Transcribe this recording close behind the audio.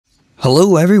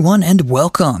Hello everyone and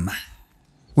welcome.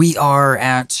 We are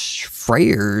at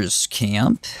Freyr's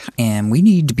camp and we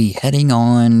need to be heading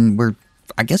on,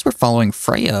 I guess we're following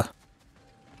Freya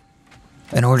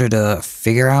in order to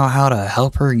figure out how to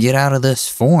help her get out of this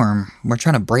form. We're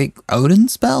trying to break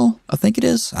Odin's spell, I think it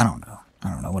is. I don't know.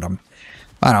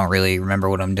 I don't really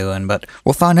remember what I'm doing, but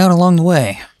we'll find out along the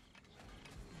way.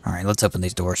 Alright, let's open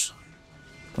these doors.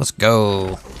 Let's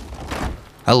go.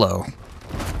 Hello.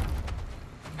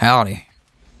 Howdy.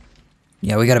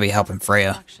 Yeah, we gotta be helping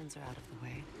Freya.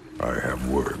 I have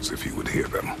words if you would hear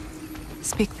them.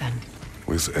 Speak then.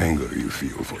 With anger you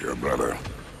feel for your brother.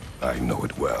 I know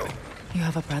it well. You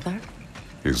have a brother?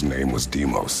 His name was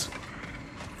Deimos.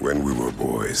 When we were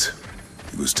boys,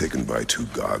 he was taken by two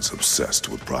gods obsessed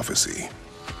with prophecy.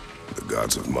 The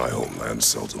gods of my homeland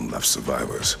seldom left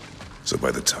survivors, so by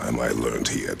the time I learned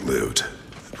he had lived,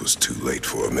 it was too late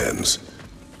for amends.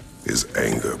 His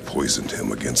anger poisoned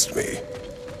him against me.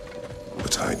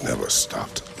 But I never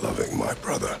stopped loving my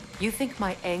brother. You think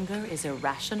my anger is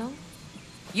irrational?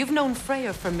 You've known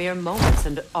Freyr for mere moments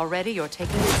and already you're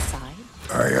taking his side?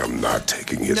 I am not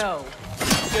taking his... No.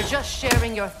 You're just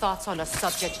sharing your thoughts on a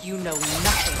subject you know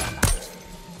nothing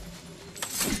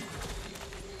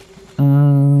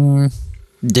about.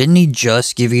 Didn't he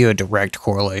just give you a direct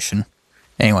correlation?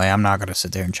 Anyway, I'm not gonna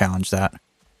sit there and challenge that.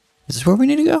 Is this where we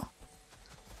need to go?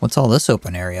 What's all this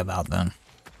open area about then?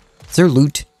 Is there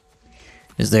loot?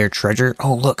 Is there treasure?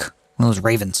 Oh, look. One of those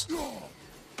ravens.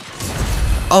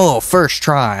 Oh, first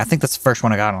try. I think that's the first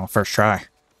one I got on the first try.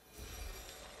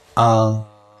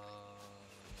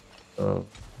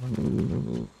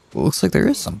 Looks like there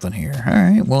is something here.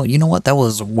 Alright, well, you know what? That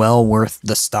was well worth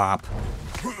the stop.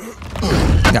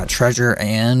 Got treasure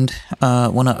and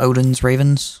one of Odin's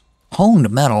ravens. Honed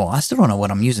metal. I still don't know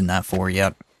what I'm using that for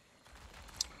yet.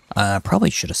 Probably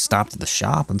should have stopped at the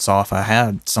shop and saw if I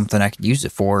had something I could use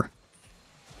it for.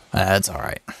 That's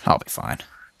alright. I'll be fine.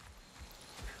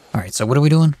 Alright, so what are we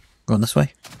doing? Going this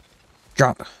way?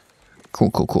 Drop.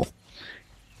 Cool.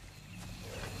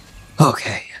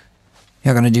 Okay.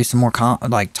 Y'all gonna do some more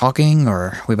talking,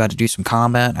 or we about to do some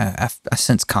combat? I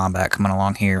sense combat coming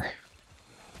along here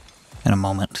in a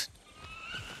moment.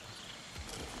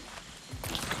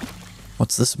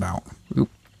 What's this about? Oop.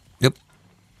 Yep.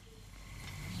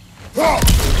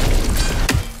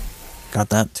 Got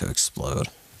that to explode.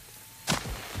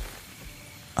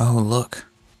 Oh, look.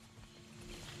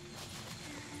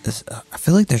 I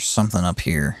feel like there's something up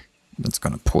here that's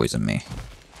gonna poison me.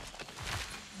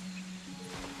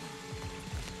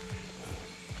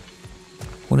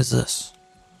 What is this?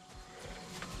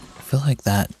 I feel like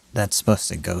that's supposed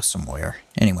to go somewhere.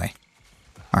 Anyway.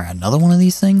 Alright, another one of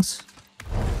these things?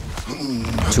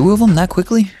 Two of them that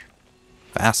quickly?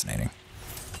 Fascinating.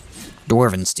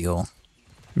 Dwarven steel.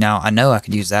 Now, I know I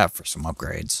could use that for some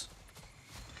upgrades.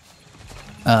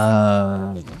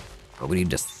 But we need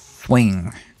to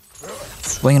swing.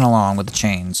 Swinging along with the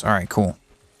chains. Alright, cool.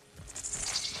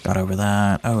 Got over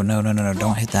that. Oh, no,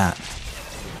 don't hit that.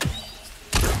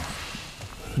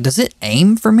 Does it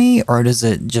aim for me, or does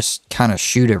it just kind of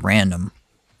shoot at random?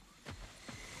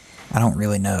 I don't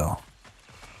really know.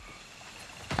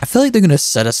 I feel like they're going to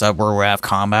set us up where we have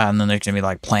combat, and then there's going to be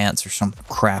like plants or some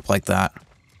crap like that.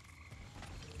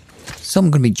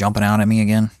 Something going to be jumping out at me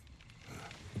again.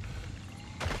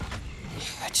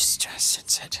 I just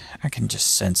sense it. I can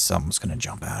just sense something's going to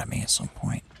jump out at me at some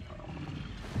point.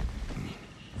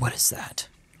 What is that?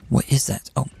 What is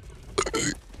that? Oh.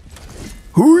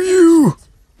 Who are you?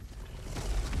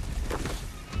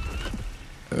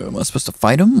 Am I supposed to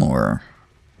fight him, or...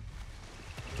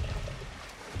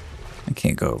 I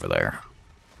can't go over there.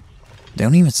 They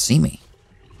don't even see me.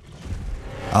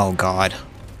 Oh, God.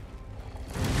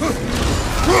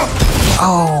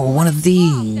 Oh, one of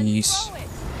these.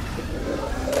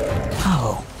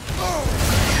 Oh.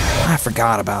 I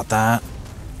forgot about that.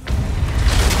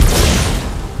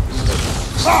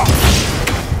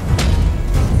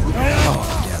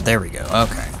 Oh, yeah, there we go.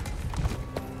 Okay.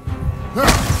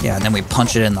 Yeah, and then we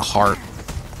punch it in the heart.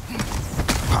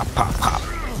 Pop.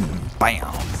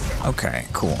 Bam. Okay,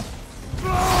 cool.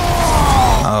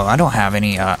 Oh, I don't have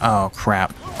any, oh,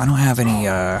 crap. I don't have any,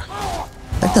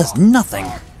 that does nothing.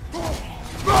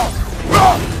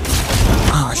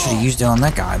 Oh, I should have used it on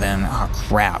that guy then. Oh,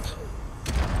 crap.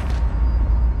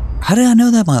 How did I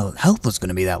know that my health was going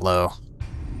to be that low?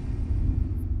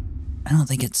 I don't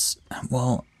think it's,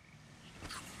 well,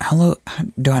 how low,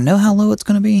 do I know how low it's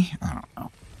going to be? I don't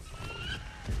know.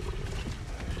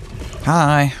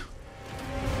 Hi.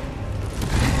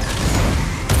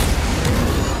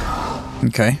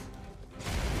 Okay.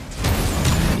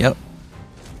 Yep.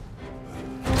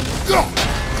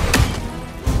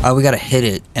 Oh, we gotta hit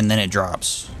it and then it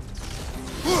drops.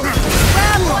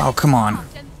 Oh, come on.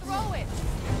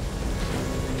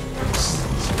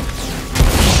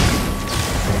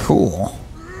 Cool.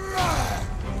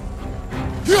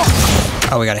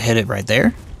 Oh, we gotta hit it right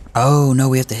there? Oh, no,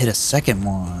 we have to hit a second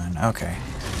one. Okay.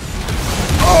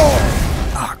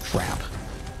 Oh, crap.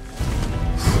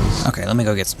 Okay, let me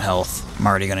go get some health. I'm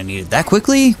already gonna need it that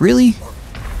quickly? Really?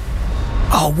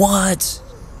 Oh, what?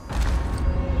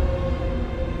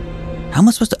 How am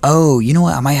I supposed to... Oh, you know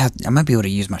what? I might be able to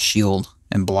use my shield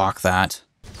and block that.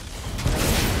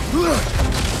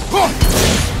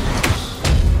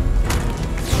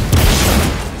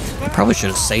 I probably should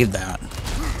have saved that.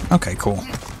 Okay, cool.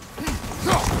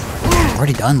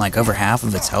 Already done like over half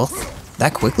of its health?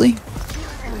 That quickly?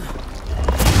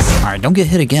 Alright, don't get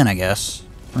hit again, I guess.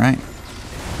 Right?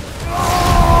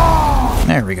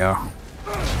 There we go.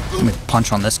 Let me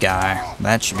punch on this guy.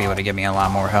 That should be able to give me a lot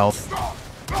more health.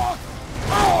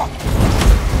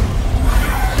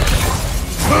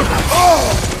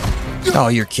 Oh,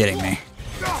 you're kidding me.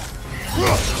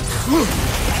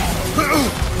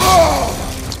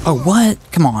 Oh, what?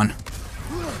 Come on.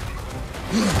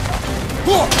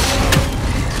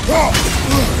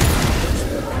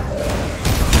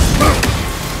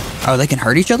 Oh, they can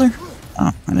hurt each other?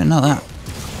 Oh, I didn't know that.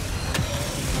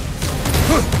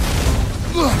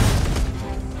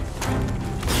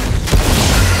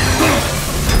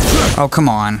 Oh, come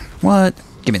on. What?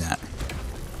 Give me that.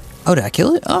 Oh, did I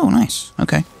kill it? Oh, nice.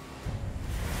 Okay.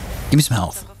 Give me some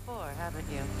health.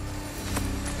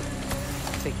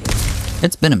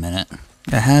 It's been a minute.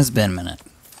 It has been a minute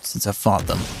since I fought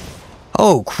them.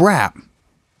 Oh, crap.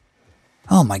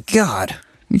 Oh, my God.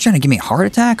 You trying to give me a heart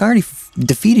attack? I already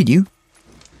defeated you.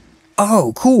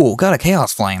 Oh, cool. Got a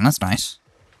chaos flame. That's nice.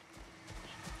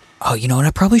 Oh, you know what?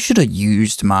 I probably should have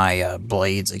used my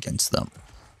blades against them.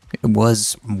 It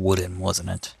was wooden, wasn't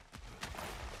it?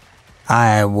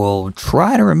 I will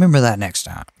try to remember that next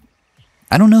time.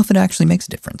 I don't know if it actually makes a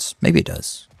difference. Maybe it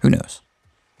does. Who knows?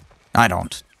 I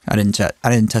don't. I didn't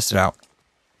test it out.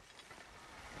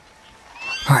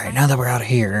 Alright, now that we're out of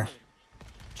here.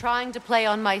 Trying to play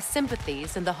on my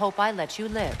sympathies in the hope I let you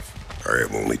live. I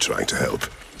am only trying to help.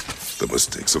 The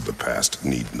mistakes of the past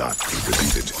need not be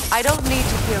repeated. I don't need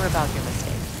to hear about your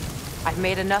mistakes. I've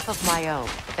made enough of my own,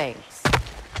 thanks.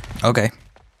 Okay.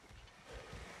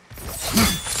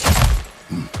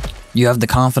 You have the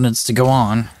confidence to go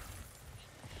on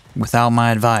without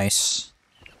my advice.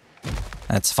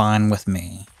 That's fine with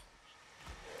me.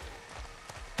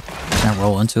 Can I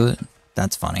roll into it?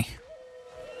 That's funny.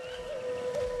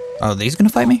 Oh, are these gonna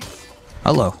fight me?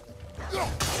 Hello.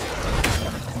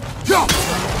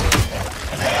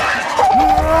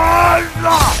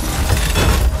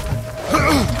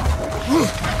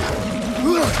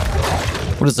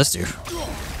 What does this do?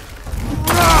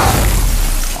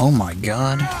 Oh my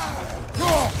God.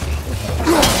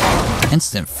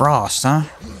 Instant frost, huh?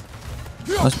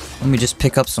 Let me just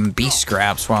pick up some beast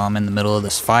scraps while I'm in the middle of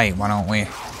this fight. Why don't we?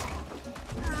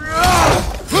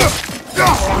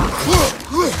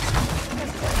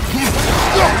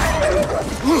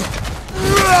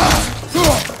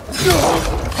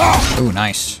 Ooh,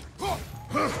 nice.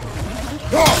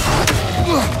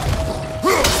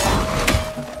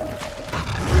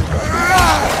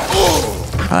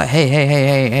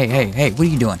 Hey, what are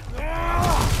you doing?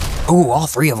 Ooh, all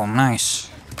three of them, nice.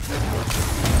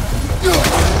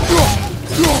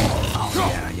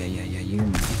 Oh, yeah,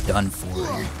 you're done for.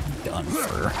 You're done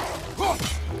for.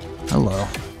 Hello.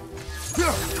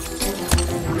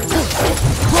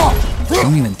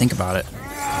 Don't even think about it.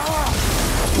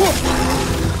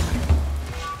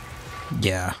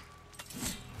 Yeah.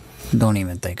 Don't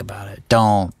even think about it.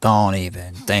 Don't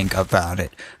even think about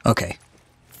it. Okay.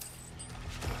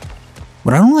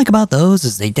 What I don't like about those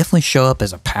is they definitely show up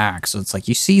as a pack. So it's like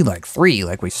you see like 3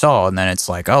 like we saw, and then it's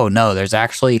like, oh no, there's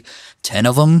actually 10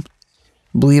 of them.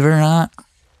 Believe it or not.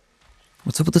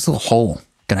 What's up with this little hole?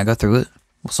 Can I go through it?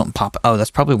 Will something pop? Oh,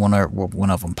 that's probably one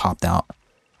of them popped out.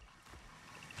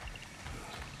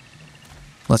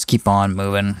 Let's keep on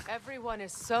moving. Everyone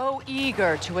is so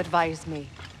eager to advise me,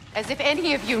 as if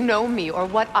any of you know me or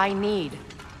what I need.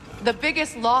 The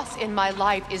biggest loss in my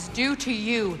life is due to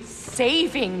you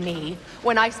saving me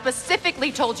when I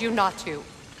specifically told you not to.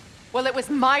 Well, it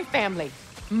was my family,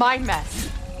 my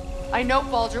mess. I know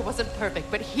Baldur wasn't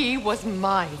perfect, but he was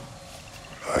mine.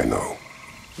 I know.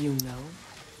 You know?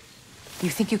 You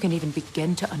think you can even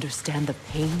begin to understand the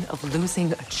pain of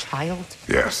losing a child?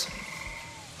 Yes,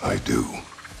 I do.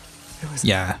 It was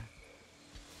Yeah.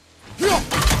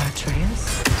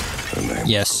 Atreus? Her name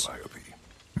Yes. was Calliope.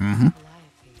 Mm-hmm.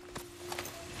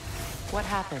 What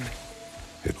happened?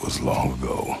 It was long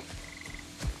ago.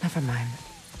 Never mind.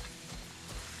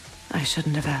 I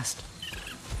shouldn't have asked.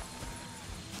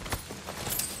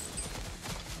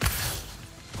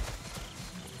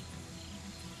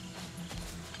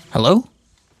 Hello?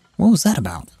 What was that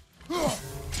about?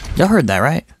 Y'all heard that,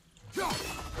 right?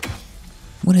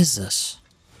 What is this?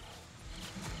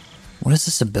 What is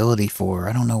this ability for?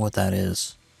 I don't know what that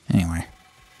is. Anyway.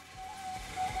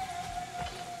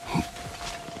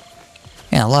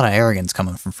 Yeah, a lot of arrogance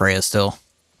coming from Freya still.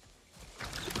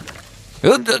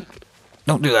 Don't do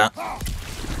that.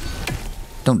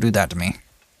 Don't do that to me.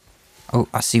 Oh,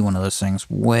 I see one of those things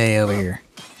way over here.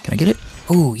 Can I get it?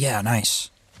 Oh, yeah, nice.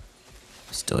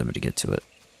 Still able to get to it.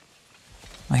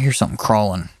 I hear something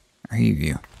crawling. I hear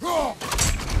you. I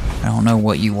don't know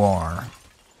what you are,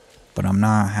 but I'm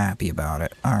not happy about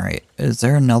it. Alright, is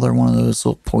there another one of those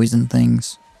little poison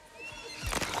things?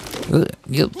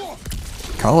 Yep.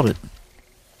 Called it.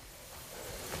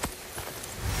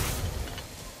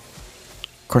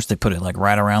 Of course, they put it like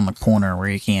right around the corner where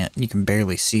you can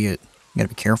barely see it. You gotta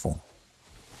be careful.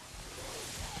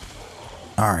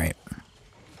 Alright.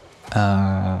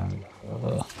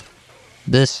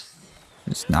 This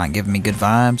is not giving me good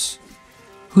vibes.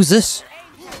 Who's this?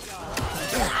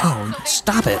 Oh,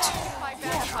 stop it.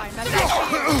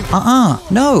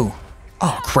 No.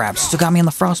 Oh, crap. Still got me in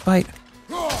the frostbite.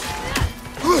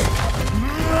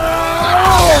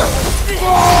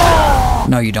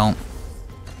 No, you don't.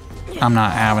 I'm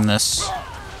not having this.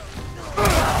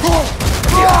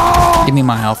 Give me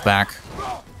my health back.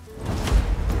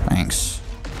 Thanks.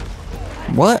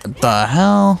 What the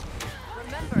hell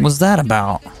was that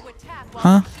about?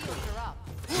 Huh?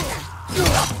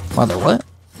 Mother, what?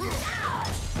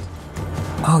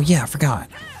 Oh, yeah, I forgot.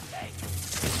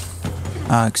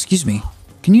 Excuse me.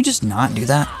 Can you just not do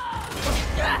that?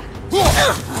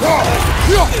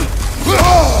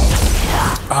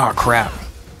 Oh, crap.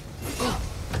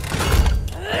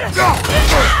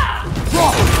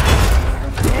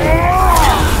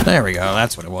 There we go,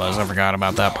 that's what it was. I forgot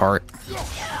about that part.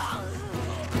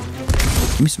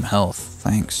 Give me some health,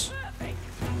 thanks.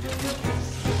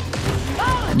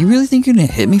 You really think you're gonna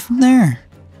hit me from there?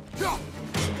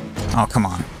 Oh, come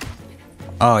on.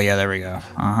 Oh, yeah, there we go.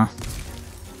 Uh-huh.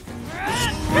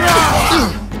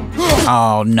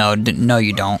 Oh, no, no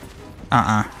you don't.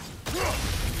 Uh-uh.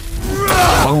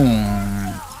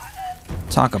 Boom.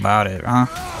 Talk about it, huh?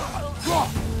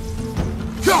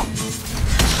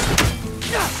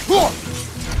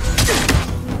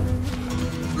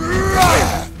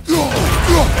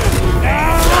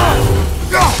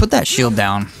 Put that shield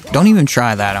down. Don't even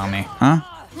try that on me, huh?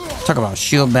 Talk about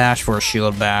shield bash for a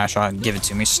shield bash. Oh, give it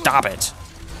to me. Stop it.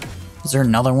 Is there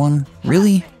another one?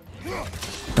 Really?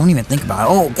 Don't even think about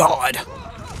it. Oh, God.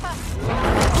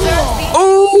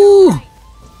 Oh!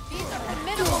 These are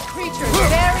formidable creatures,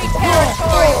 very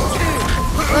territorial too.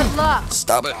 Good luck.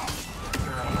 Stop it.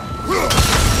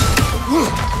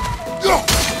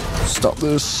 Stop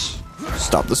this.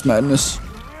 Stop this madness.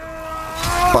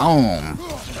 Boom.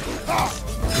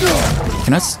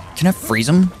 Can I freeze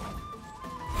him?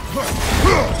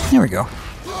 There we go.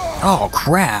 Oh,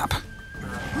 crap.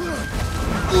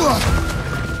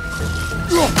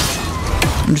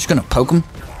 I'm just gonna poke him.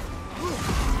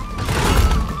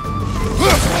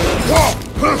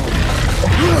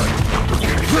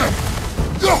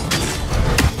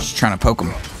 Just trying to poke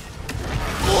him.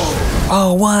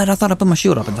 Oh, what? I thought I put my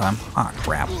shield up in time. Ah,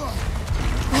 crap.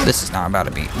 This is not about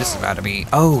to be. This is about to be.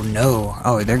 Oh, no.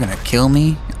 Oh, they're gonna kill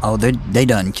me? Oh, they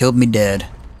done killed me dead.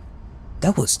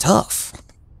 That was tough.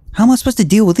 How am I supposed to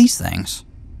deal with these things?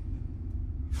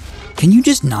 Can you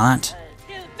just not?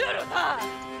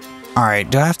 Alright,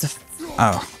 do I have to...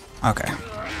 Oh, okay.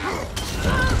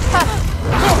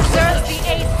 Serves the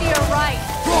Aesir right.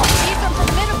 These are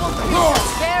formidable creatures,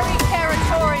 very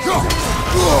territorial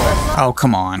too. Oh,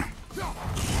 come on.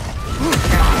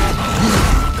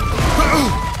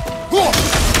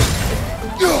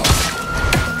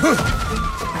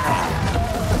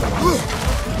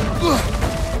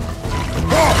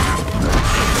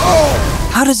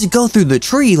 How does it go through the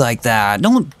tree like that?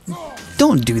 Don't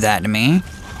do that to me.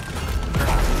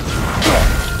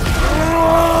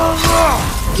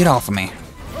 Get off of me.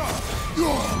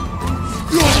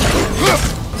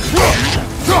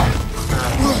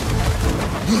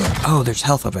 Oh, there's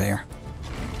health over here.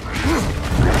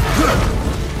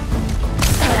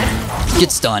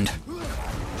 Get stunned.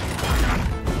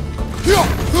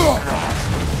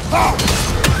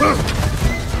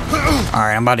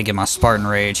 Alright, I'm about to get my Spartan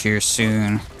Rage here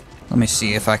soon. Let me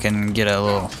see if I can get a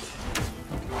little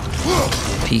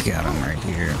peek at him right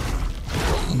here.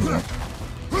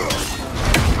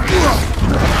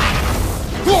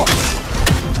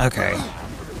 Okay.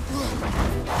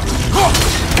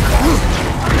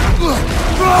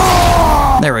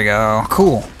 There we go.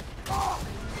 Cool.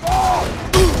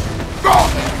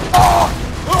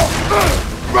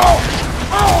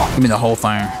 Give me the whole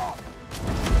thing.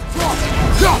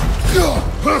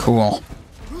 Cool.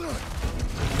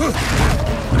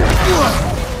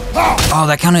 Oh,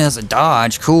 that counted as a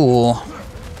dodge. Cool.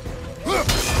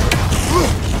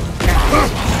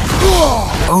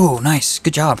 Oh, nice.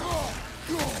 Good job.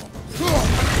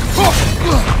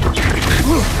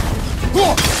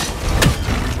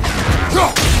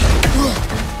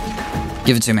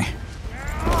 Give it to me.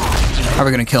 How are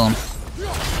we gonna kill him?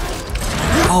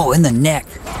 Oh, in the neck.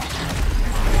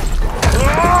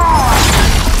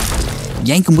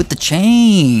 Yank him with the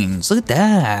chains. Look at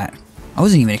that. I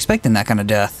wasn't even expecting that kind of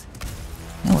death.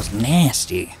 That was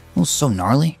nasty. That was so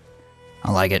gnarly.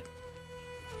 I like it.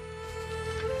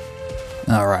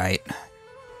 Alright.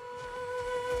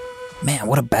 Man,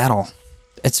 what a battle.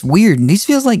 It's weird. These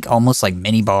feels like almost like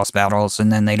mini boss battles,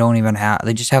 and then they don't even have,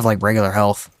 they just have like regular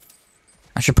health.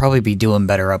 I should probably be doing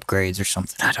better upgrades or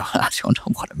something. I don't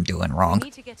know what I'm doing wrong. We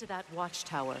need to get to that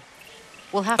watchtower.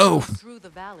 We'll have to go through the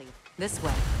valley this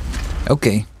way.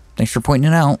 Okay. Thanks for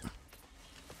pointing it out.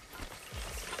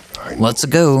 Let's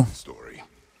go. Story.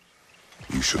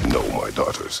 You should know my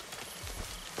daughters.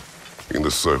 In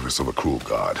the service of a cruel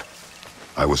god,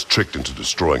 I was tricked into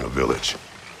destroying a village,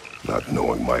 not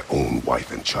knowing my own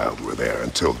wife and child were there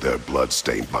until their blood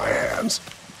stained my hands.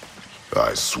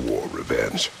 I swore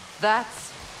revenge.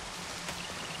 That's...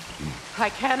 I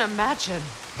can't imagine.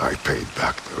 I paid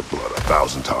back their blood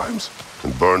 1,000 times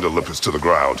and burned Olympus to the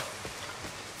ground.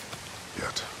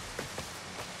 Yet,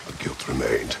 the guilt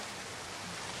remained.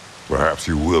 Perhaps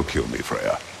you will kill me,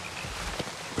 Freya,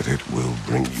 but it will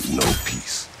bring you no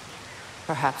peace.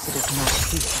 Perhaps it is not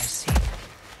peace I seek.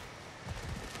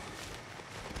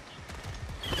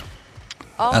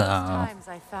 All those times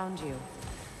I found you,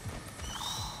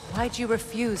 why'd you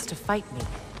refuse to fight me?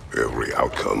 Every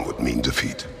outcome would mean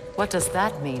defeat. What does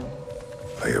that mean?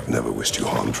 I have never wished you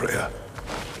harm, Freya.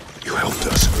 You helped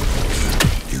us.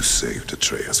 You saved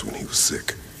Atreus when he was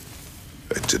sick.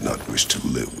 I did not wish to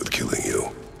live with killing you,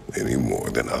 any more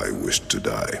than I wished to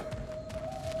die.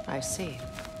 I see.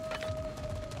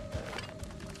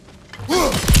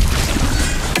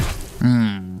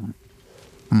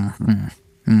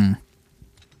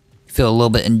 Feel a little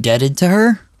bit indebted to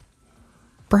her?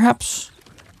 Perhaps?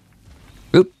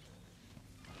 Oop.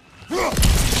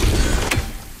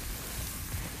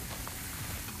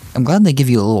 I'm glad they give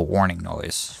you a little warning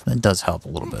noise. That does help a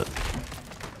little bit.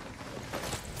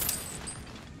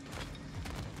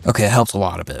 Okay, it helps a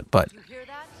lot of it, but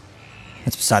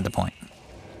that's beside the point.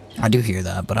 I do hear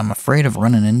that, but I'm afraid of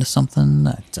running into something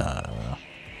that,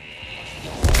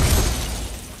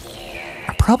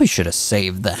 I probably should have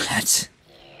saved that.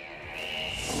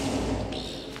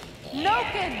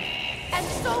 Noken! And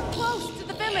so close to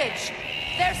the village!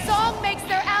 Their song makes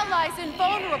their allies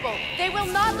invulnerable. They will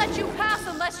not let you pass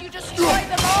unless you destroy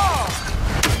them all.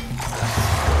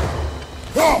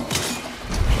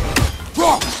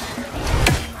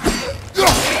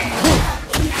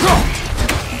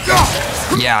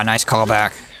 Yeah, nice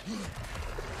callback.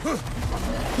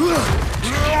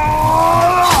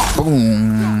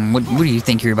 Boom. What do you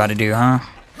think you're about to do, huh?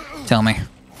 Tell me.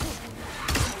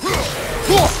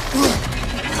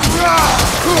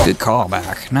 Good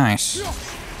callback. Nice.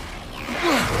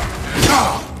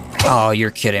 Oh,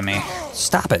 you're kidding me.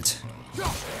 Stop it.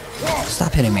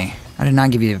 Stop hitting me. I did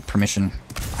not give you permission.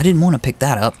 I didn't want to pick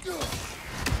that up.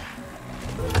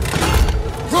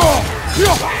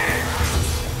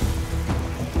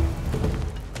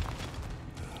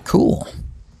 Cool.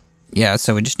 Yeah,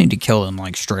 so we just need to kill him,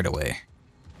 like, straight away.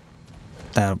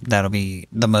 That'll be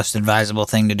the most advisable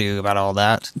thing to do about all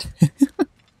that.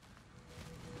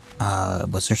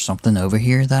 Was there something over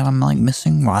here that I'm, like,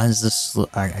 missing? Why is this...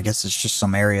 I guess it's just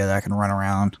some area that I can run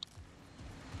around.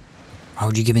 Why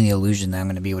would you give me the illusion that I'm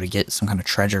going to be able to get some kind of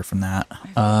treasure from that?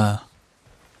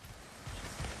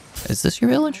 Is this your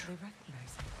village?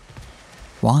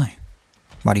 Why?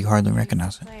 Why do you hardly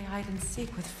recognize it? Play hide and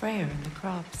seek with Freyr in the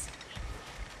crops.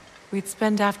 We'd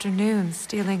spend afternoons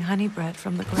stealing honey bread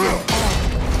from the ground.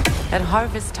 At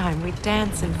harvest time, we'd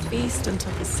dance and feast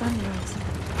until the sun rose.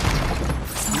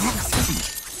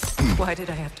 Why did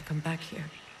I have to come back here?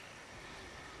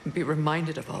 Be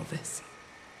reminded of all this.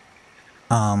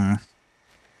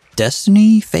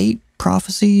 Destiny, fate,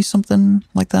 prophecy, something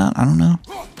like that? I don't know.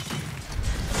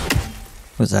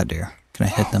 What does that do? Can I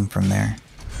hit them from there?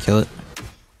 Kill it?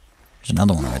 There's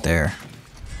another one right there.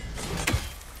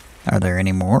 Are there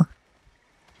any more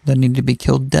that need to be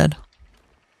killed dead?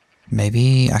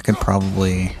 Maybe I could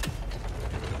probably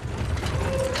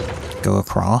go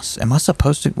across. Am I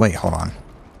supposed to? Wait, hold on.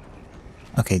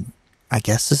 Okay, I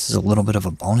guess this is a little bit of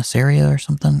a bonus area or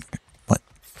something. What?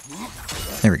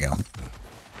 There we go.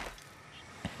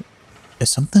 Is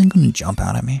something going to jump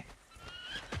out at me?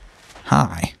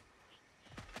 Hi.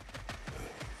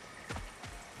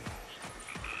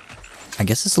 I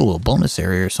guess it's a little bonus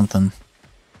area or something.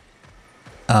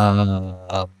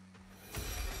 That's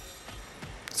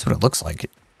what it looks like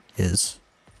it is.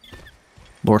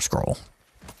 Lore scroll.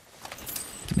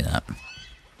 Give me that.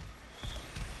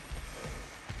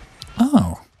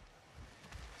 Oh.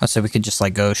 I said we could just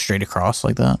like go straight across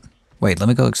like that. Wait, let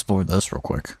me go explore this real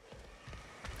quick.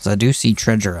 Because I do see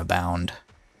treasure abound.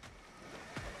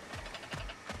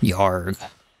 Yarg.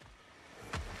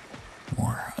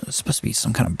 Or there's supposed to be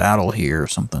some kind of battle here or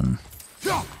something.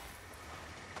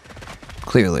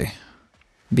 Clearly.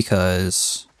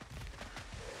 Because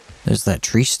there's that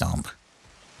tree stump.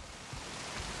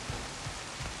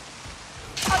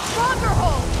 A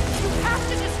Draugr! You have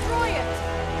to destroy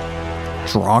it!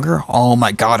 Draugr? Oh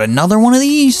my god, another one of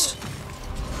these?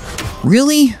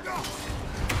 Really?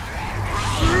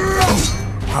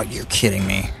 Oh, you're kidding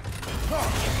me.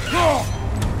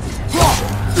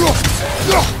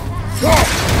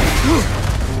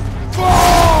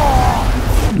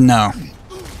 No.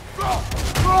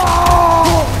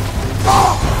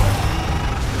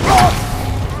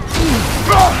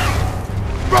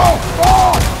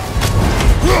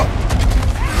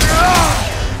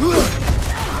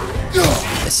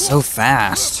 It's so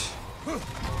fast.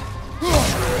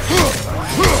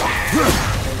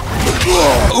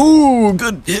 Ooh,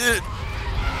 good hit.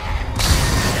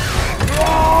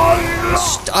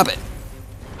 Stop it.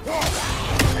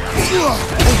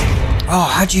 Oh,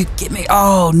 how'd you get me?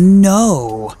 Oh,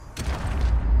 no.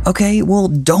 Okay, well,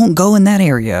 don't go in that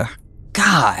area.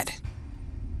 God.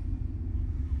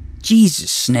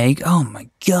 Jesus, Snake. Oh my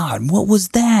god, what was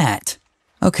that?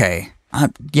 Okay,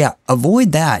 yeah,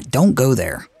 avoid that. Don't go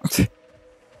there.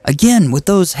 Again, with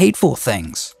those hateful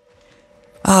things.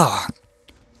 Oh,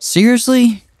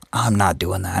 seriously? I'm not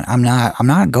doing that. I'm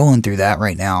not going through that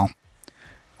right now.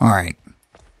 Alright.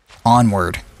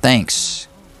 Onward. Thanks.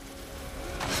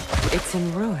 It's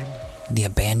in ruin. The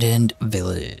abandoned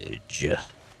village.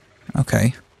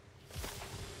 Okay.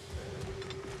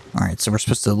 Alright, so we're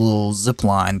supposed to little zip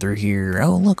line through here.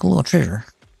 Oh, look, a little treasure.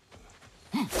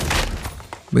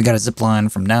 We got a zip line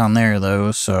from down there,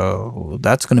 though, so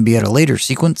that's going to be at a later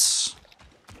sequence.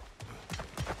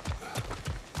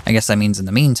 I guess that means in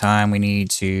the meantime, we need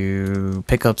to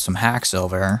pick up some hack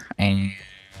silver, and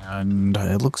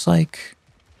it looks like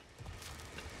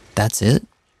that's it.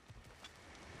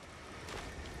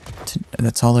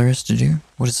 That's all there is to do?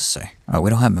 What does this say? Oh, we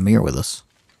don't have Mimir with us.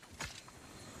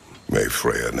 May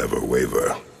Freya never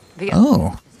waver.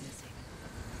 Oh.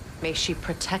 May she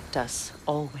protect us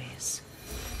always.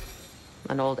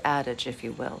 An old adage, if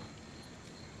you will.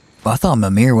 Well, I thought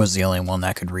Mimir was the only one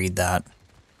that could read that.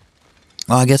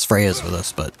 Well, I guess Freya's with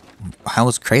us, but how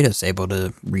was Kratos able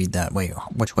to read that? Wait,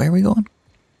 which way are we going?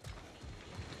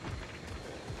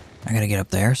 I gotta get up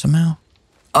there somehow?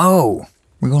 Oh!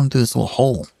 We're going through this little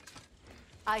hole.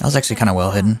 That was actually kind of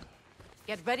well hidden.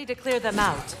 Get ready to clear them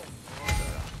out.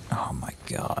 Oh my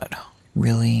god.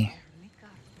 Really?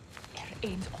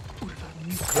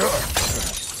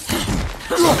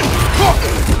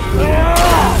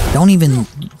 Don't even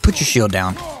put your shield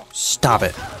down. Stop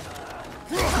it.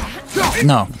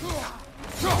 No.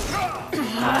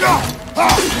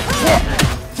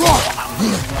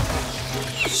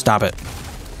 Stop it.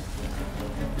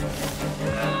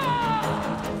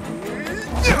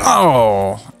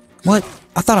 Oh. What?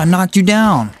 I thought I knocked you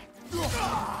down.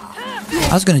 I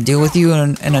was gonna deal with you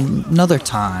in another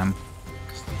time.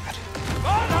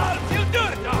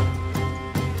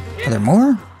 Are there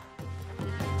more?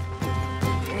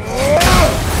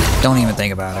 Don't even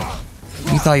think about it.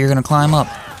 You thought you were gonna climb up.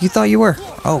 You thought you were.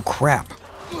 Oh, crap.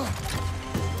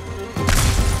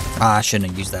 Ah, I shouldn't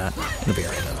have used that. It'll be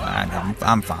alright.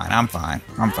 I'm fine. I'm fine.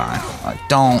 I'm fine.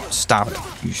 Don't stop it.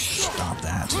 You stop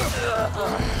that.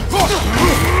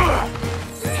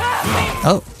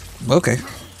 Oh, okay.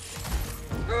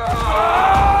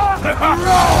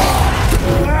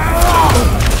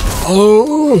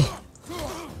 Oh!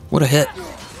 What a hit.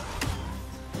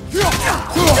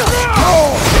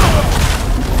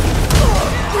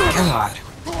 God.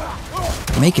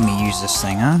 Making me use this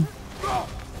thing, huh?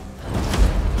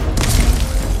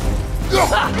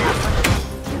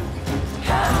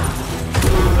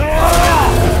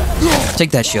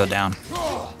 Take that shield down.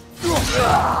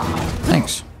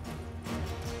 Thanks.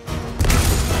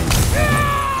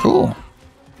 Cool.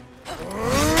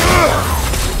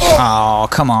 Oh,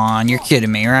 come on. You're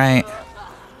kidding me, right?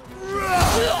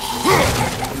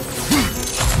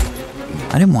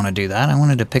 I didn't want to do that. I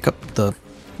wanted to pick up the...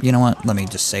 You know what? Let me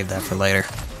just save that for later.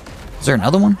 Is there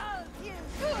another one?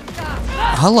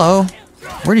 Hello?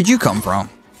 Where did you come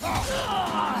from?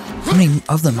 How many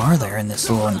of them are there in this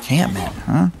little encampment,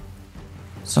 huh?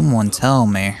 Someone tell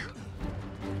me.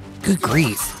 Good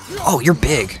grief. Oh, you're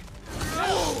big.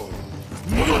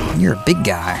 You're a big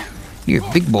guy. You're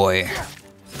a big boy.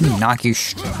 Let me knock you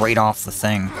straight off the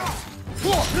thing.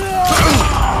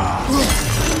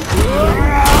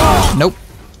 Nope.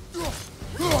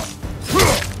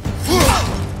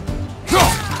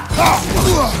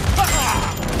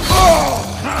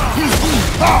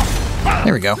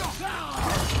 There we go.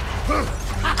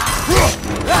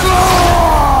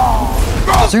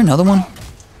 Is there another one?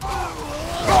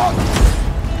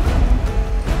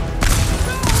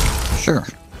 Sure.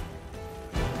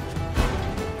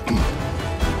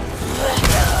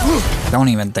 Don't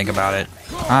even think about it.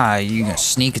 Ah, you gonna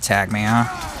sneak attack me, huh?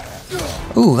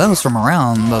 Ooh, that was from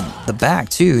around the back,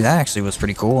 too. That actually was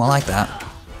pretty cool. I like that.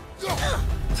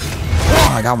 Oh,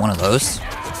 I got one of those.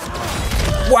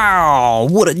 Wow,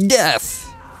 what a death!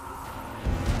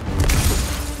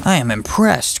 I am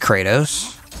impressed,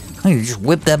 Kratos. You just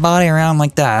whip that body around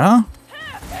like that, huh?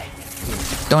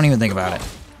 Don't even think about it.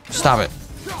 Stop it.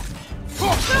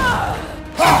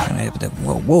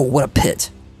 Whoa, whoa, what a pit.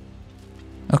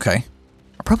 Okay.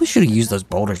 I probably should have used those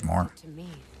boulders more. To me,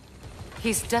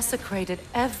 he's desecrated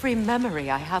every memory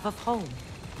I have of home.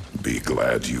 Be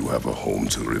glad you have a home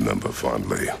to remember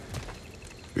fondly.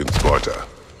 In Sparta,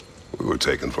 we were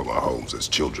taken from our homes as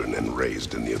children and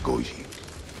raised in the Agoge.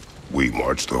 We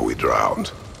marched or we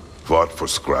drowned, fought for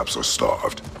scraps or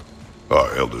starved.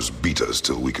 Our elders beat us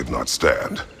till we could not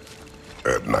stand.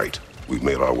 At night, we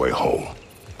made our way home,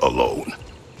 alone,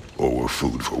 or were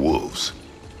food for wolves.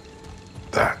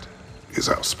 That is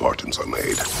how Spartans are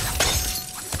made.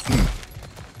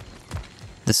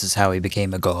 This is how he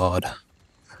became a god.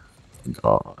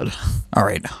 God.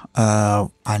 Alright, I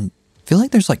feel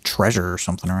like there's like treasure or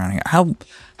something around here.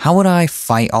 How would I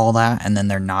fight all that and then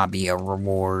there not be a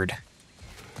reward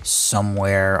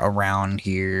somewhere around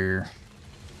here?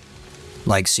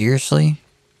 Like, seriously?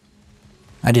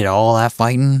 I did all that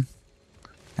fighting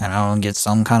and I don't get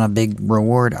some kind of big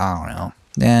reward? I don't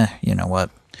know. You know what?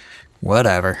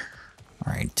 Whatever.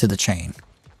 Alright, to the chain.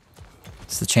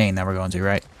 It's the chain that we're going to,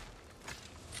 right?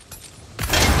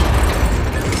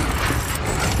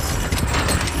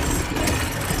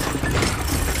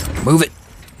 Move it.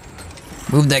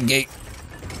 Move that gate.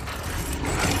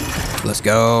 Let's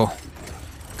go.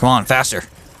 Come on, faster.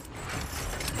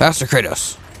 Faster,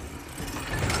 Kratos.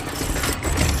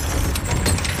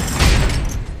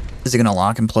 Is it gonna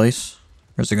lock in place?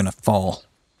 Or is it gonna fall?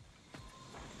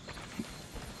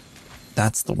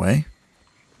 That's the way.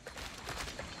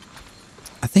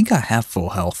 I think I have full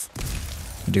health.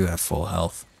 I do have full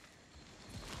health.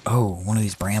 Oh, one of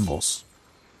these brambles.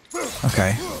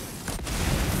 Okay.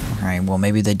 Alright, well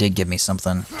maybe they did give me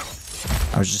something.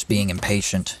 I was just being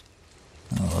impatient.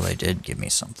 Oh, they did give me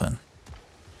something.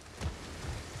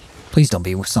 Please don't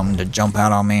be something to jump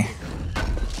out on me.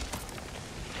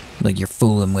 Like you're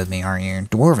fooling with me, aren't you?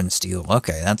 Dwarven steel.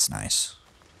 Okay, that's nice.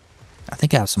 I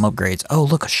think I have some upgrades. Oh,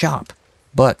 look, a shop.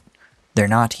 But they're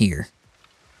not here.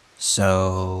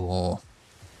 So...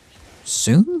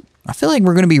 soon? I feel like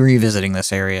we're going to be revisiting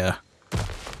this area.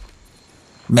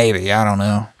 Maybe, I don't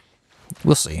know.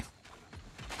 We'll see.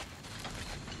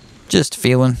 Just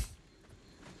feeling.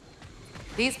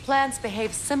 These plants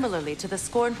behave similarly to the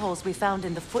scorn poles we found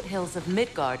in the foothills of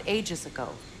Midgard ages ago.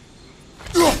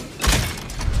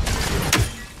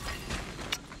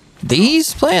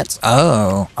 These plants?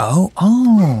 Oh.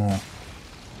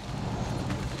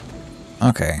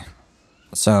 Okay.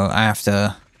 So I have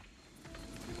to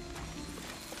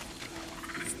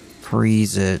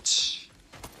freeze it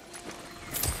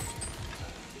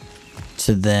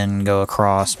to then go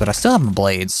across, but I still have my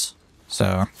blades,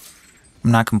 so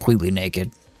I'm not completely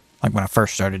naked like when I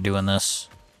first started doing this.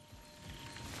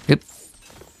 Yep.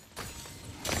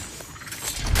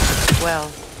 Well,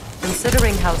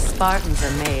 considering how Spartans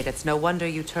are made, it's no wonder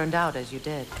you turned out as you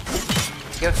did.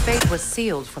 Your fate was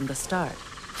sealed from the start.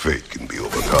 Fate can be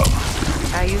overcome.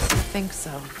 I used to think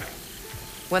so.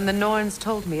 When the Norns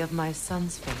told me of my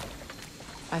son's fate,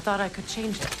 I thought I could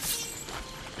change it.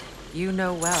 You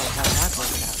know well how that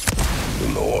worked out. The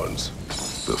Norns,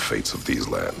 the fates of these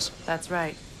lands. That's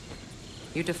right.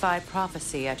 You defy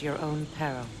prophecy at your own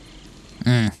peril.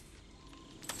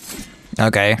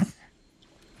 Okay.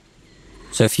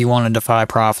 So if you want to defy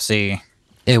prophecy,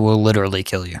 it will literally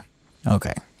kill you.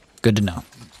 Okay. Good to know.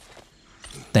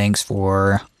 Thanks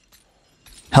for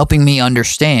helping me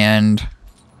understand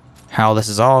how this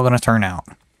is all gonna turn out.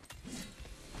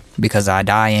 Because I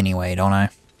die anyway, don't I?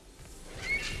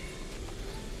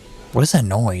 What is that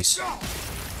noise?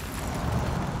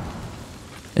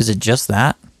 Is it just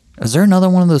that? Is there another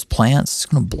one of those plants that's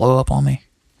gonna blow up on me?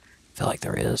 I feel like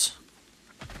there is.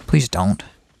 Please don't.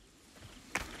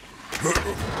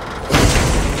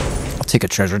 I'll take a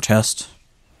treasure chest.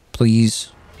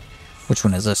 Please. Which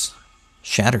one is this?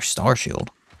 Shatter Star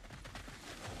Shield.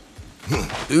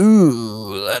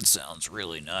 Ooh, that sounds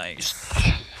really nice.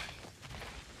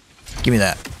 Give me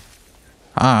that.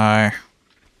 Hi.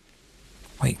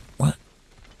 Wait, what?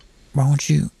 Why won't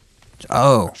you?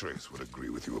 Oh. Trace would agree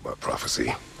with you about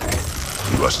prophecy.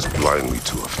 He rushes blindly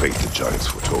to a fate the giants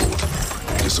foretold.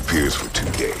 Disappears for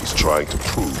 2 days, trying to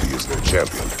prove he is their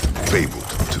champion. Fabled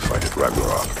to fight at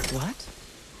Ragnarok. What?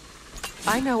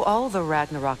 I know all the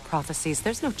Ragnarok prophecies.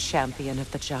 There's no champion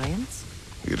of the giants.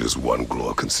 It is one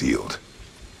glow concealed.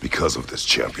 Because of this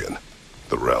champion,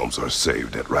 the realms are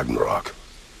saved at Ragnarok.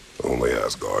 Only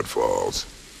Asgard falls,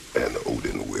 and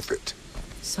Odin with it.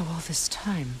 So all this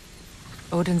time,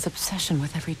 Odin's obsession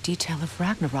with every detail of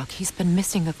Ragnarok, he's been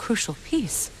missing a crucial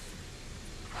piece.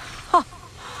 Huh.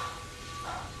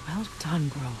 Well done,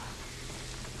 Groa.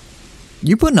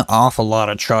 You put an awful lot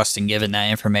of trust in giving that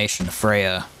information to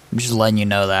Freya. I'm just letting you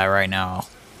know that right now.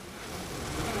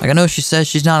 Like, I know she says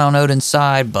she's not on Odin's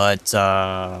side, but,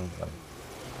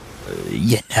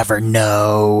 you never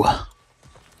know.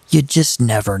 You just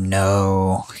never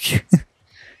know.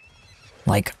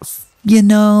 Like, you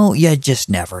know, you just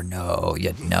never know.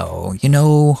 You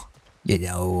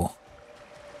know.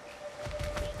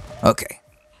 Okay.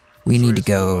 We need to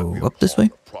go up this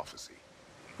way.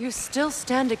 You still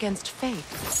stand against fate,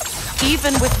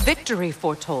 even with victory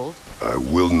foretold. I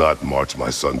will not march my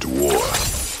son to war.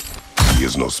 He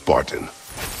is no Spartan.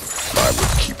 I would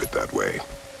keep it that way.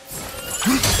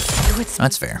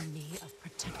 That's fair. Me of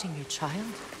protecting your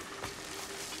child?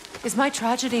 Is my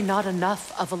tragedy not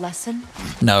enough of a lesson?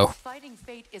 No. Fighting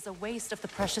fate is a waste of the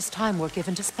precious time we're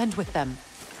given to spend with them.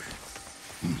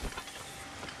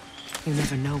 You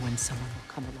never know when someone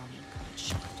will come along and cut it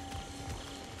short.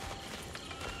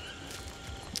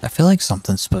 I feel like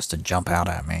something's supposed to jump out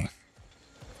at me.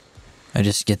 I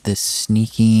just get this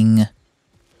sneaking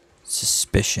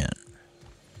suspicion.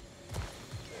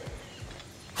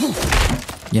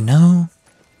 You know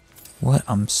what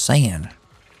I'm saying?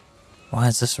 Why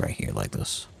is this right here like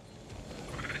this?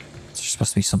 Is there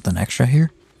supposed to be something extra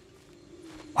here?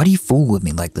 Why do you fool with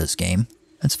me like this, game?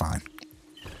 That's fine.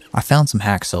 I found some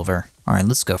hack silver. Alright,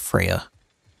 let's go, Freya.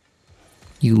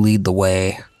 You lead the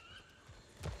way.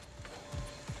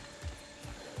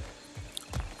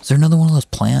 Is there another one of those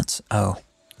plants? Oh,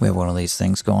 we have one of these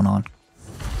things going on.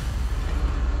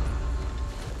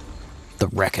 The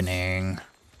Reckoning.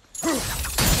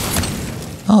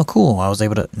 Oh, cool. I was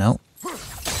able to... Nope.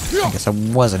 I guess I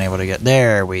wasn't able to get...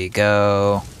 There we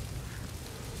go.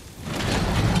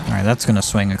 Alright, that's gonna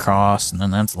swing across, and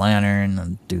then that's Lantern,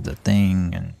 and do the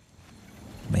thing, and...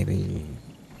 Maybe...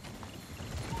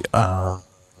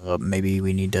 maybe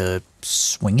we need to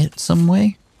swing it some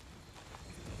way?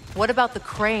 What about the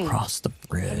crane? Across the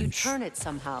bridge. Can you turn it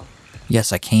somehow?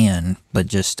 Yes, I can,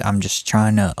 but I'm just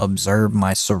trying to observe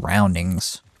my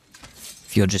surroundings.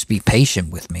 If you'll just be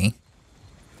patient with me.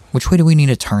 Which way do we need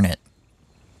to turn it?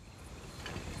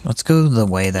 Let's go the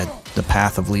way that the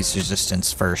path of least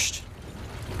resistance first.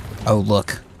 Oh,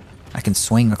 look. I can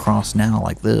swing across now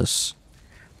like this.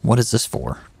 What is this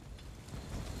for?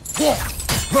 We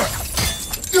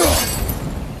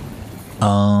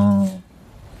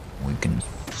can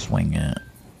swing it.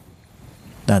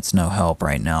 That's no help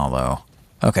right now, though.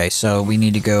 Okay, so we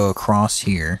need to go across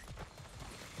here.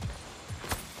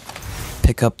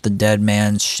 Pick up the dead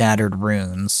man's shattered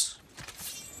runes.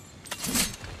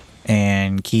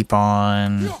 And keep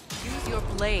on Use your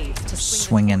blades to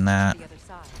swinging that. to the other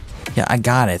side. Yeah, I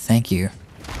got it, thank you.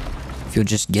 If you'll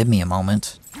just give me a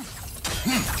moment.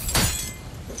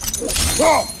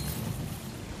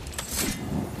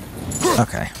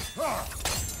 Okay.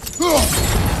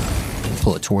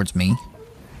 Pull it towards me.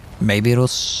 Maybe it'll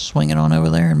swing it on over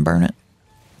there and burn it.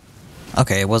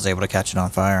 Okay, it was able to catch it on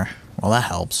fire. Well, that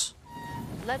helps.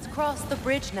 Let's cross the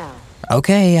bridge now.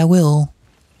 Okay, I will.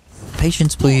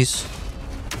 Patience, please.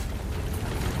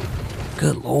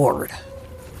 Good lord.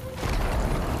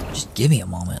 Just give me a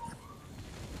moment.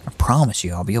 I promise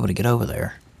you I'll be able to get over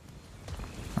there.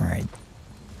 Alright.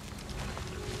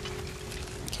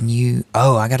 Can you...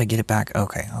 Oh, I gotta get it back.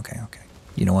 Okay.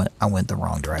 You know what? I went the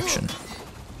wrong direction.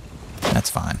 That's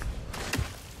fine.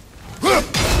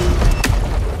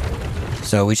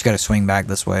 So we just gotta swing back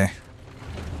this way.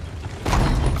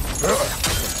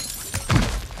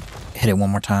 Hit it one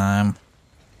more time.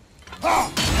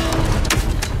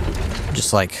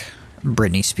 Just like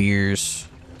Britney Spears.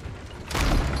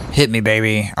 Hit me,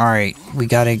 baby. Alright, we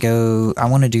gotta go. I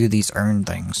want to do these urn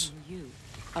things. You,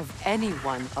 of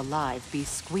anyone alive, be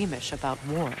squeamish about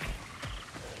war.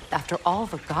 After all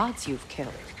the gods you've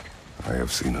killed. I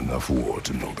have seen enough war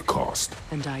to know the cost.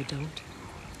 And I don't?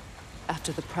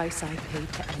 After the price I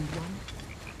paid to end one?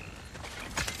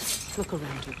 Look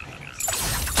around you, players.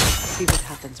 See what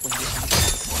happens when you end.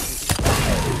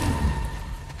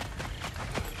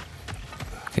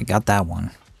 Okay, got that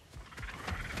one.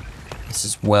 This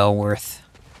is well worth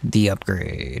the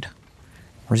upgrade.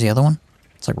 Where's the other one?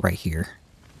 It's like right here.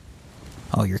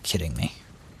 Oh, you're kidding me.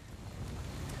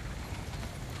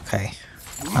 Okay.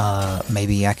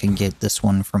 Maybe I can get this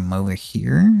one from over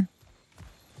here?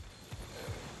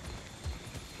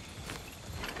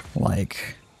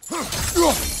 Like...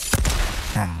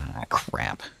 Ah,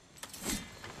 crap.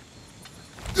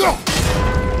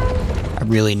 I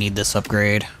really need this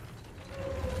upgrade.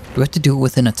 Do we have to do it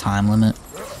within a time limit?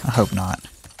 I hope not.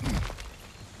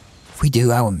 If we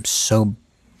do, I am so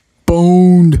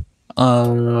boned.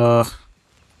 Oh.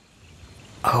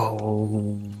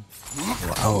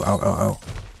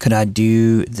 Could I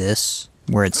do this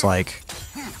where it's like...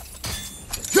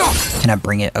 Can I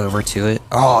bring it over to it?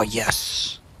 Oh,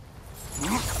 yes.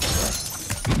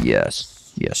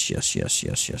 Yes.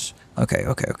 Yes. Okay.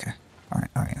 Alright.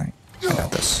 I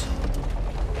got this.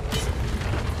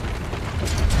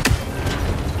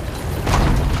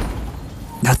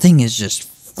 That thing is just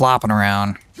flopping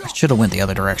around. I should have went the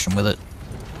other direction with it.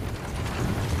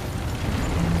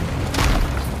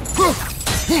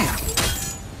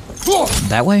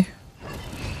 That way?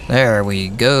 There we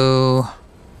go.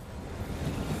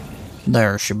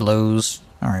 There she blows.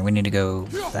 Alright, we need to go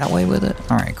that way with it.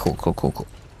 Alright, cool.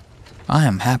 I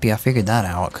am happy I figured that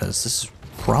out, because this is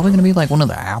probably going to be like one of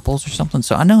the apples or something.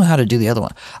 So I know how to do the other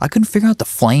one. I couldn't figure out the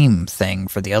flame thing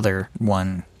for the other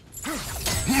one.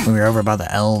 When we were over by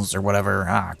the elves or whatever.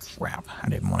 Ah, crap. I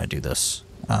didn't want to do this.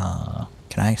 Can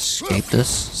I escape this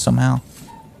somehow?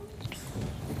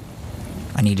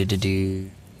 I needed to do...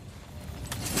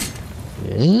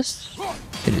 this?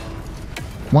 Hit it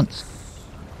once.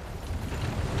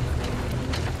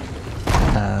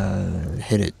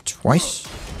 Hit it twice.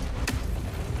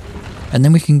 And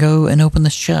then we can go and open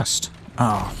this chest.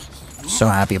 Oh, so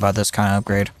happy about this kind of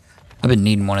upgrade. I've been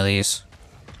needing one of these.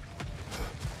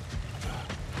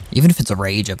 Even if it's a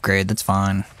rage upgrade, that's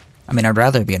fine. I mean, I'd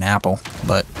rather it be an apple,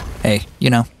 but hey, you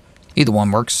know, either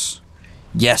one works.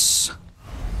 Yes.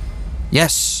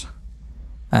 Yes.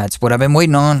 That's what I've been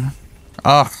waiting on.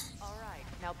 Oh. Alright,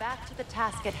 now back to the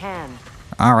task at hand.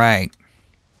 Alright.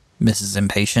 Mrs.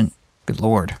 Impatient. Good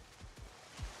lord.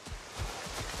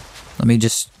 Let me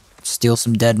just steal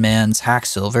some dead man's hack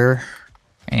silver.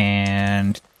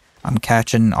 And I'm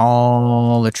catching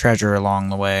all the treasure along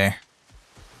the way.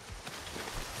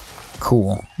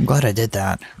 Cool. I'm glad I did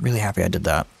that. Really happy I did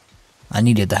that. I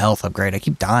needed the health upgrade. I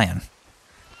keep dying.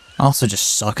 I also just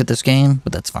suck at this game,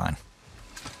 but that's fine.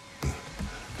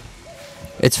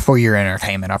 It's for your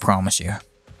entertainment, I promise you.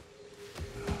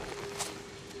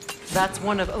 That's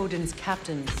one of Odin's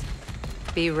captains.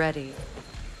 Be ready.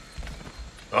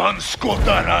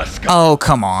 Oh,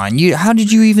 come on. How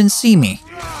did you even see me?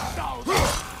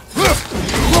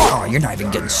 Oh, you're not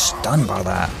even getting stunned by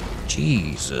that.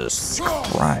 Jesus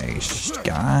Christ,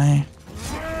 guy.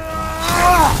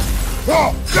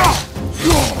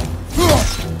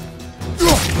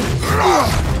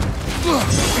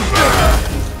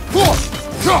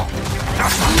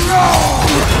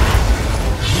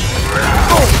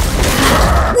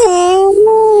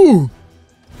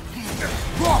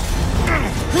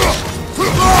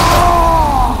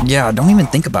 Yeah, don't even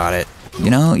think about it. You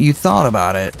know, you thought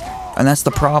about it, and that's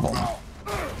the problem.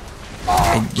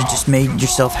 You just made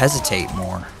yourself hesitate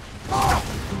more.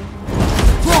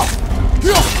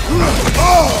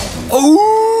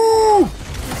 Oh!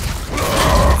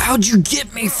 How'd you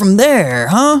get me from there,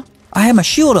 huh? I had my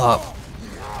shield up.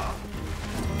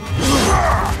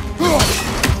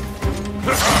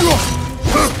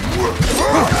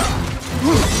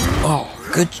 Oh,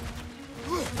 good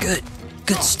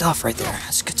stuff right there.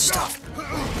 That's good stuff.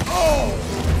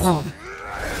 Oh.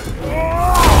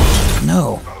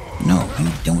 No,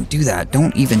 don't do that.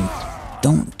 Don't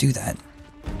do that.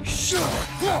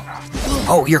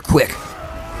 Oh, you're quick.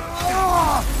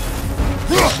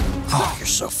 Oh, you're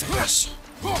so fast.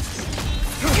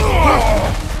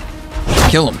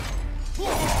 Kill him.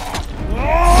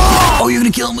 Oh, you're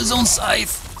gonna kill him with his own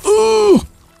scythe. Ooh.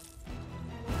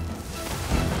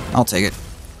 I'll take it.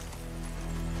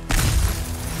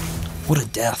 What a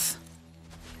death.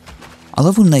 I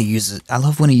love when they use it. I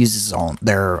love when he uses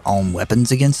their own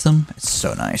weapons against them. It's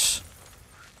so nice.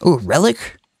 Oh,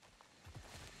 relic?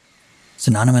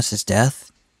 Synonymous as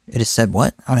death? It is said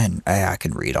what? I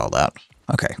can read all that.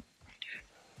 Okay.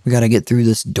 We gotta get through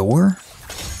this door.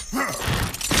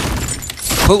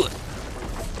 Pull it.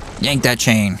 Yank that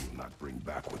chain. Not bring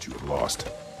back what you have lost,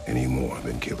 any more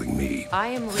than killing me. I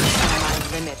am reaching my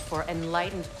limit for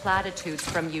enlightened platitudes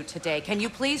from you today. Can you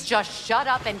please just shut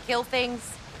up and kill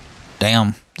things?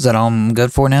 Damn. Is that all I'm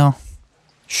good for now?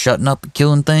 Shutting up and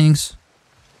killing things?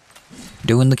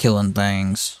 Doing the killing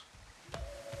things.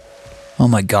 Oh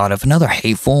my god, if another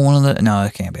hateful one of the... No,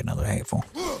 it can't be another hateful.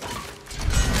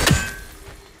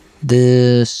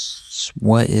 This...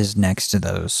 What is next to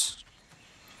those?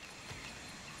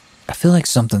 I feel like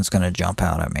something's gonna jump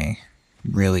out at me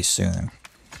really soon.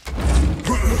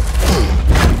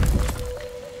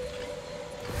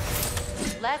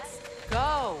 Let's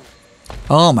go.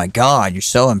 Oh my god, you're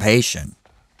so impatient.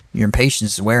 Your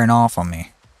impatience is wearing off on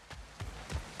me.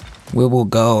 We will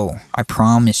go. I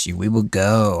promise you, we will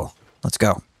go. Let's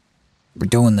go. We're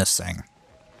doing this thing.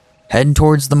 Heading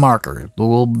towards the marker. The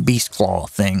little beast claw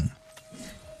thing.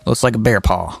 Looks like a bear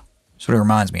paw. That's what it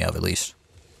reminds me of, at least.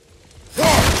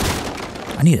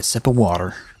 I need a sip of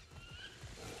water.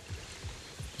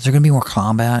 Is there gonna be more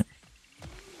combat?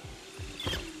 I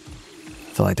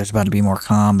feel like there's about to be more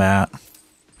combat.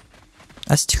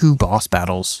 That's 2 boss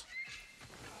battles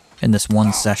in this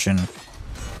one session.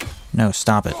 No,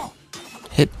 stop it.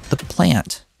 Hit the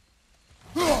plant.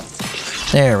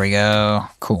 There we go.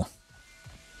 Cool.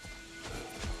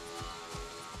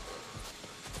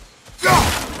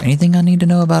 Anything I need to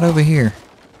know about over here?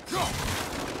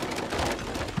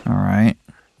 Alright.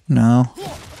 No.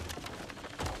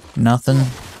 Nothing.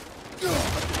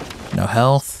 No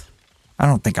health. I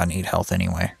don't think I need health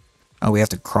anyway. Oh, we have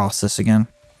to cross this again.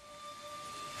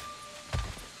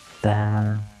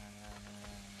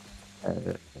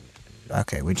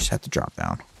 Okay, we just have to drop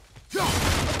down.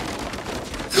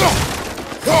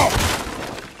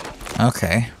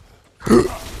 Okay.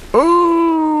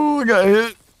 Oh, I got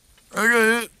hit. I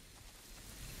got hit.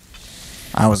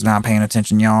 I was not paying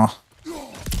attention, y'all.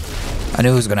 I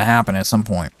knew it was going to happen at some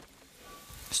point.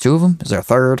 There's 2 of them? Is there a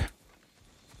third?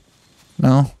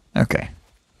 No? Okay.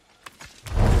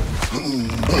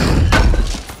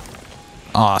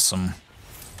 Awesome.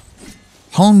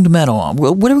 Honed metal.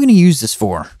 What are we going to use this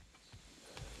for?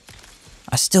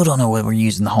 I still don't know what we're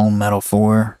using the honed metal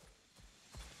for.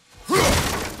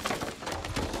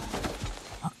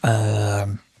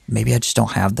 Maybe I just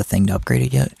don't have the thing to upgrade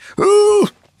it yet.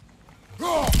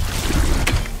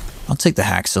 I'll take the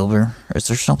hack silver. Is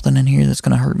there something in here that's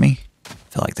going to hurt me? I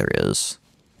feel like there is.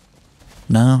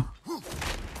 No?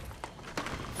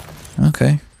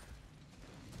 Okay.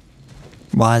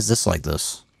 Why is this like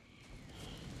this?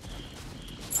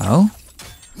 Oh?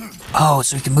 Oh,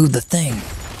 so we can move the thing.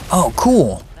 Oh,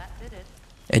 cool.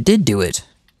 It did do it.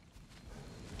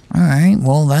 Alright,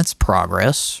 well, that's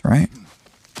progress, right?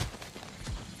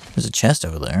 There's a chest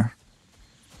over there.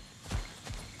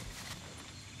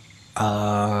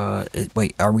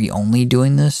 Wait, are we only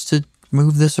doing this to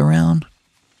move this around?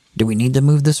 Do we need to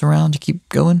move this around to keep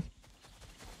going?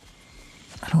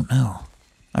 I don't know.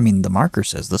 I mean, the marker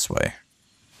says this way.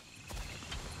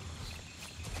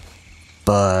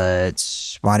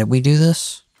 But why did we do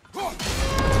this?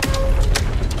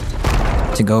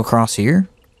 To go across here?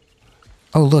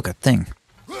 Oh, look, a thing.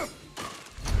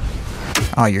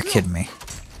 Oh, you're kidding me.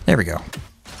 There we go.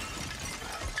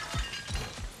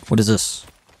 What is this?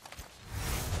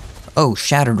 Oh,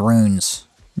 shattered runes.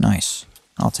 Nice.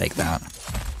 I'll take that.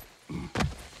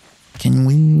 Can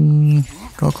we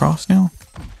go across now?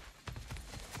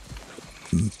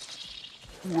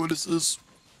 What is this?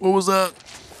 What was that?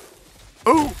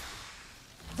 Oh!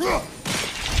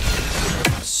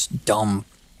 Dumb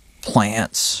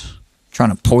plants.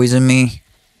 Trying to poison me.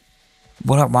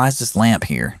 Why is this lamp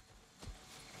here?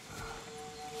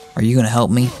 Are you gonna help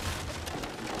me?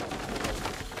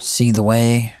 See the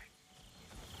way?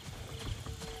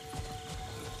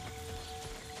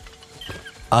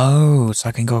 Oh, so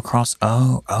I can go across.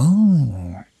 Oh.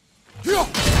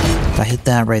 If I hit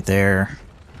that right there,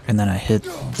 and then I hit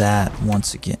that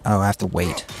once again. Oh, I have to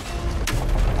wait.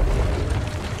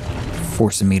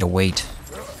 Forcing me to wait.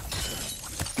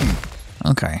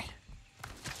 Okay.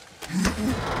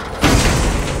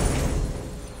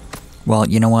 Well,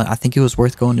 you know what? I think it was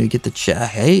worth going to get the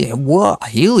Hey, what?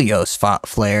 Helios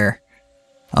flare.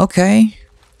 Okay.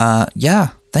 Yeah,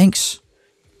 thanks.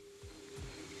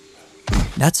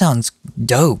 That sounds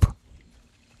dope.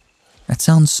 That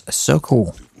sounds so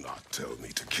cool. Do not tell me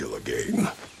to kill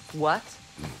again. What?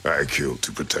 I killed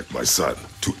to protect my son,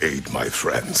 to aid my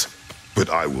friends. But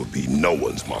I will be no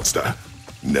one's monster.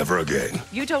 Never again.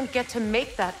 You don't get to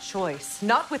make that choice.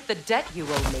 Not with the debt you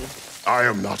owe me. I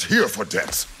am not here for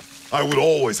debts. I would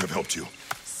always have helped you.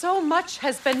 So much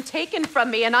has been taken from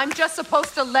me, and I'm just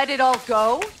supposed to let it all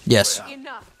go? Yes.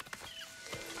 Enough.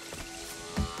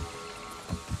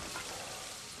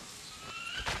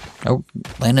 Oh,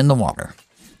 land in the water.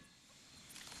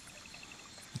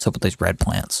 What's up with these red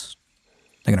plants?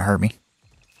 They're gonna hurt me.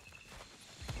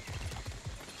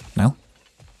 No?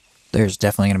 There's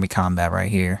definitely gonna be combat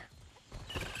right here.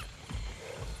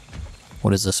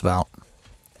 What is this about?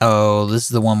 Oh, this is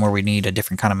the one where we need a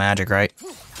different kind of magic, right?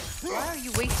 Why are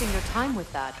you wasting your time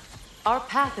with that? Our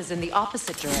path is in the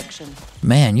opposite direction.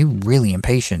 Man, you really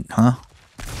impatient, huh?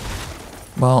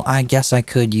 Well, I guess I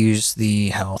could use the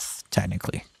health,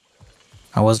 technically.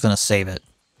 I was gonna save it.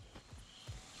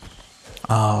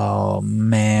 Oh,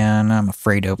 man, I'm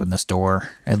afraid to open this door.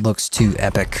 It looks too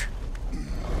epic.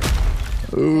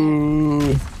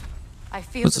 Ooh. I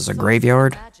feel Was this a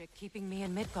graveyard? Magic keeping me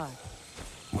in Midgard.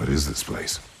 What is this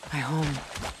place? My home.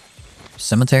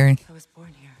 Cemetery? I was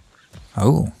born here.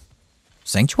 Oh.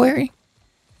 Sanctuary?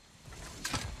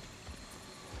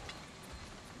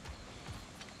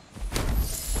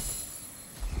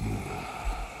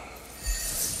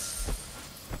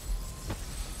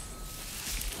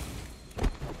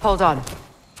 Hold on.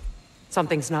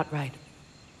 Something's not right.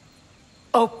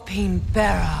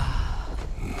 Opinbera.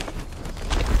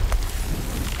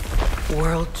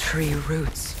 World tree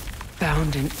roots,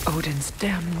 bound in Odin's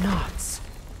damn knots.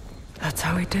 That's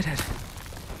how he did it.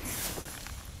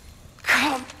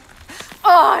 Come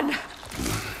on!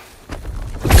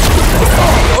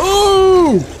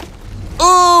 Oh!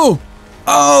 Oh!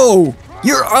 Oh!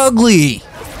 You're ugly!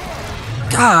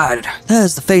 God, that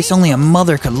is the face only a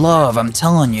mother could love, I'm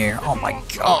telling you. Oh my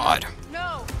god.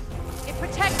 No! It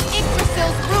protects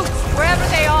Yggdrasil's roots, wherever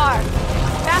they are.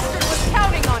 Bastard was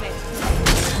counting on it.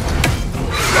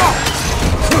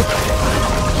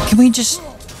 Can we just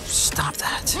stop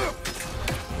that?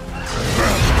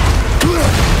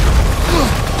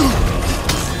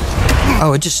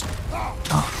 Oh, it just...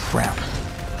 Oh, crap.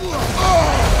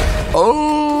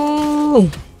 Oh!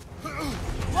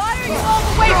 Why are you all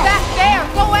the way back there?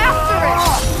 Go after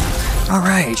it!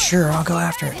 Alright, sure, I'll go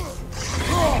after it.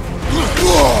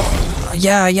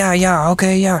 Yeah,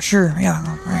 okay, yeah, sure, yeah,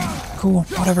 alright, cool,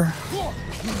 whatever.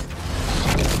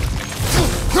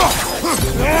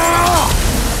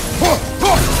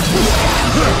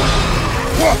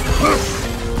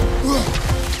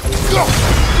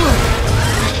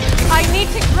 I need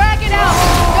to drag it out!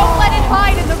 Don't let it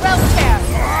hide in the realm tear!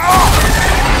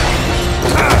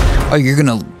 Oh, you're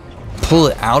gonna pull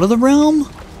it out of the realm?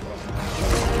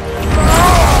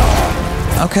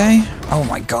 Okay. Oh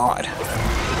my god.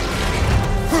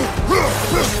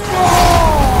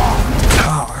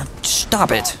 Oh,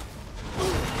 stop it.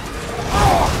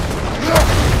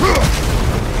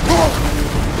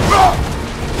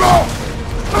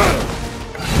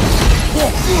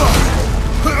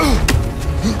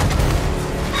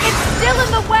 It's still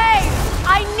in the way!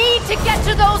 I need to get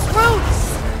to those roots!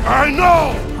 I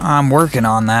know! I'm working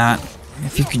on that.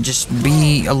 If you could just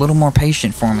be a little more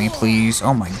patient for me, please.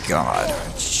 Oh my god.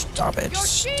 Stop it. Your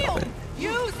Stop shield! it.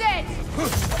 Use it!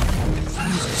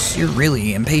 Jesus, you're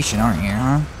really impatient, aren't you,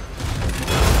 huh?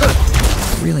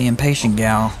 Really impatient,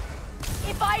 gal.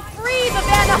 If I free the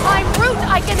Vanaheim root,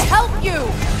 I can help you!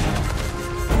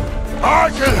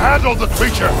 I can handle the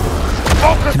creature!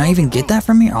 Focus! Can I even get that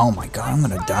from you? Oh my god, I'm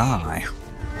gonna die.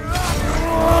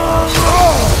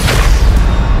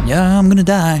 Yeah, I'm gonna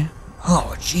die.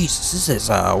 Oh, Jesus, this is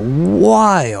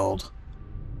wild.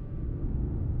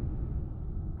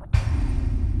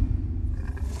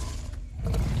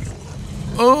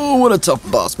 Oh, what a tough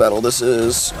boss battle this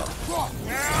is.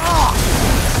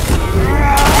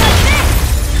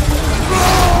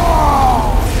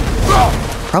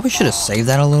 Probably should have saved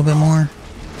that a little bit more.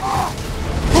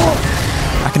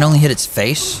 I can only hit its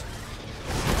face.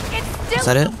 It's still Is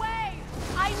that in it? the way!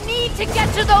 I need to get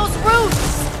to those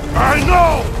roots! I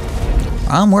know!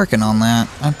 I'm working on that.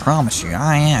 I promise you,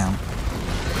 I am.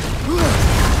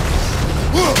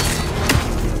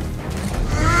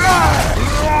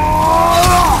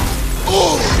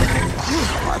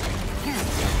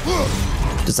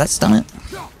 Does that stun it?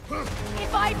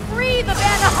 If I free the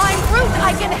Vanaheim root,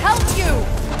 I can help you!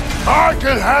 I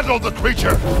can handle the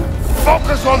creature!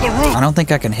 Focus on the root! I don't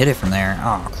think I can hit it from there.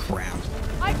 Oh, crap.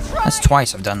 I tried! That's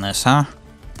twice I've done this, huh?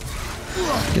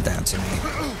 Give that to me.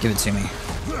 Give it to me.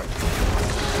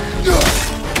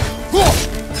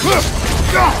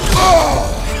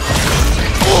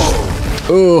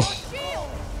 Ugh.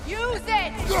 Use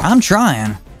it! I'm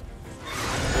trying.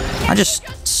 I just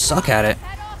suck at it.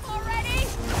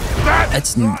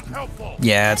 It's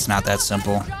yeah, it's not that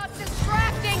simple.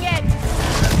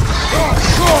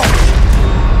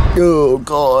 Oh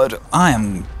God,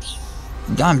 I'm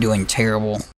doing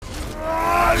terrible.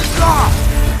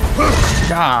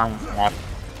 God.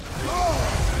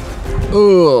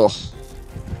 Ugh.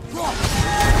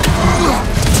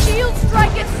 Shield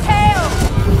strike its tail!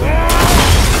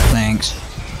 Thanks.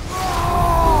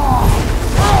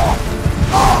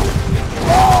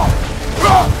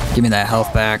 Give me that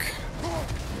health back.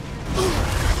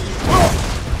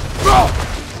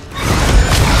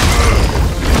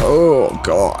 Oh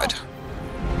God.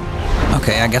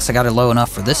 Okay, I guess I got it low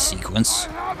enough for this sequence.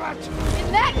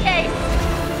 In that case,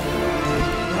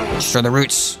 Destroy the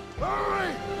roots.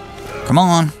 Come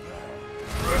on.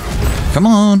 Come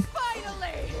on.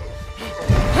 finally!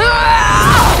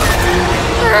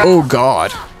 Oh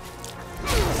God.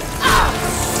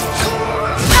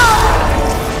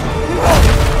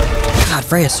 God,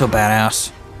 Freya's so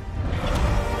badass.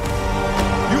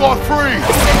 You are free! In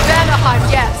Vanaheim,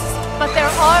 yes, but there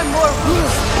are more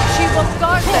roots. She will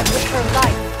guard them with her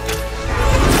life.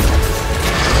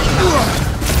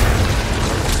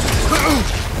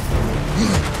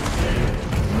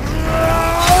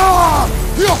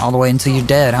 All the way until you're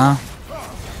dead, huh?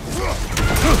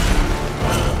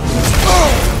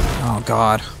 Oh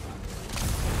God.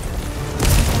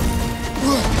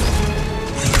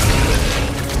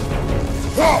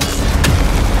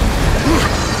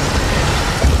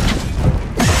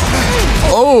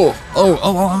 Oh! Oh, oh,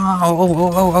 oh, oh,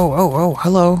 oh, oh, oh, oh, oh,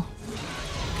 hello.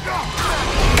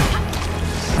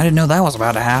 I didn't know that was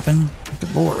about to happen.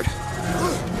 Good Lord.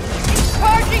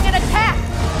 Charging an attack!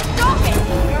 Stop it!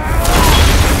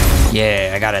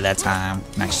 Yeah, I got it that time.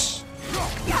 Nice.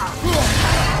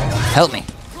 Help me.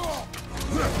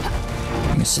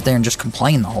 You can sit there and just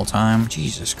complain the whole time.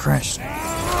 Jesus Christ.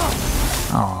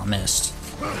 Oh, I missed.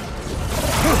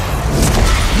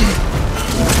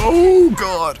 Oh,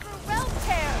 God. Well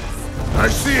tears! I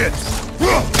see it!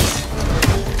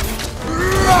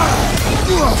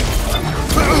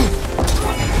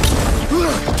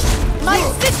 My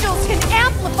sigils can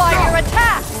amplify your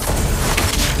attacks!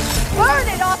 Burn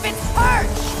it off its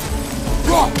perch!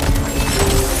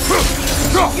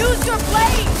 Use your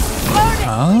blade! Burn it!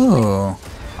 Oh.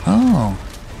 Oh.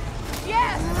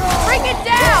 Yes! Bring it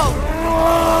down!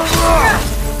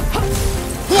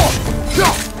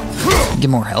 Get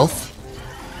more health?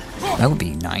 That would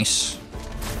be nice.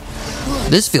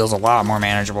 This feels a lot more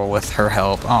manageable with her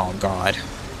help. Oh, God.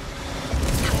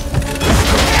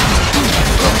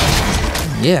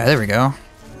 Yeah, there we go.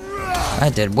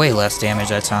 I did way less damage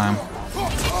that time.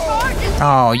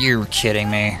 Oh, you're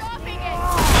kidding me.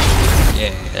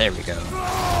 Yeah, there we go.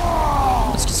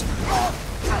 Let's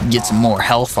get some more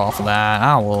health off of that.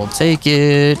 I will take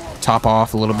it. Top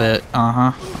off a little bit.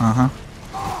 Uh-huh, uh-huh.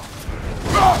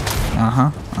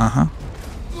 Uh-huh, uh-huh.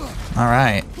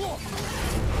 Alright.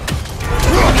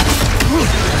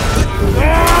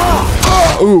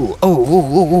 Ooh, oh, ooh,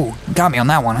 ooh, ooh. Got me on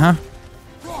that one, huh?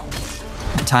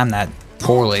 I timed that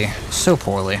poorly. So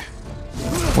poorly.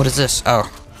 What is this? Oh.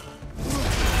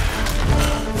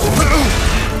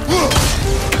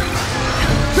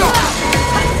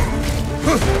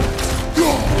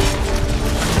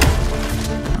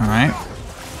 Alright.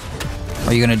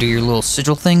 Are you gonna do your little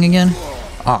sigil thing again?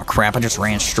 Oh crap, I just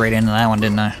ran straight into that one,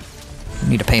 didn't I?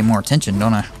 Need to pay more attention,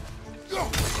 don't I?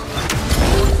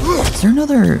 Is there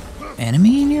another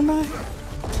enemy nearby?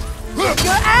 Your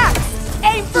axe!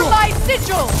 Aim for my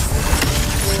sigil!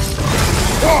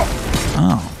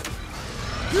 Oh.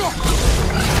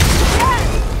 Yes!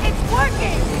 It's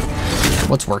working!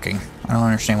 What's working? I don't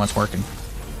understand what's working.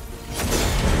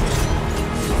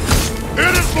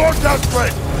 It is more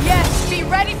desperate! Yes, be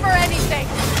ready for anything!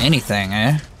 Anything,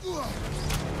 eh?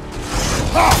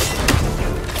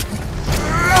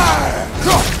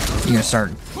 You gonna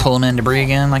start pulling in debris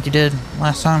again like you did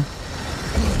last time?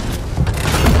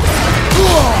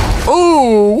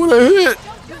 Oh, what a hit!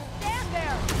 Don't just stand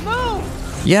there! Move!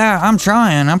 Yeah, I'm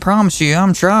trying. I promise you,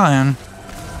 I'm trying.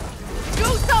 Do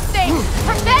something!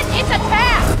 Prevent its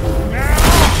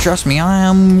attack! Trust me, I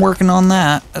am working on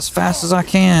that as fast as I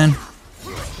can.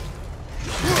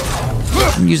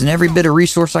 I'm using every bit of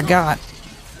resource I got.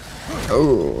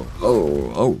 Oh,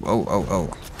 oh, oh, oh, oh, oh.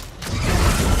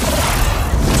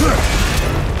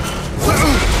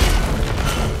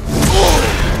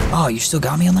 Oh, you still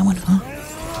got me on that one, huh?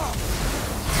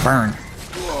 Burn.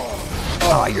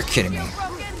 Oh, you're kidding me.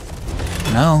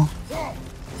 No.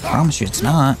 Promise you it's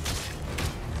not.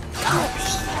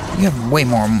 You have way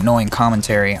more annoying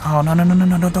commentary. Oh, no, no, no, no,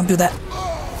 no, no, don't do that.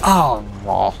 Oh,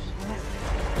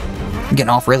 I'm getting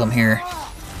off rhythm here.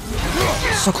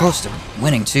 So close to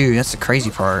winning, too. That's the crazy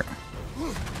part.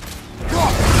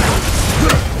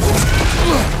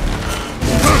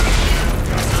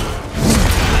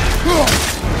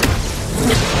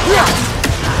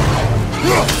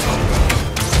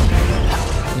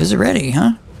 Is it ready,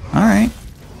 huh? Alright.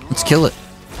 Let's kill it.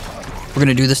 We're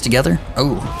gonna do this together?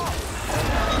 Oh.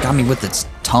 Got me with its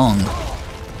tongue.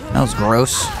 That was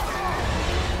gross.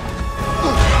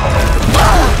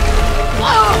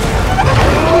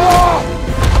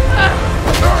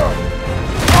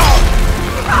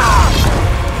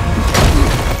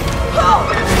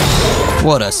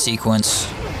 What a sequence.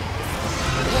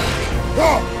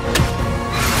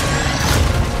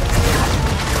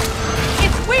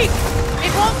 It's weak!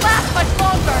 It won't last much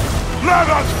longer! Let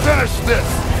us finish this!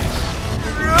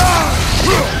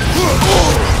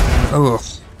 Oh,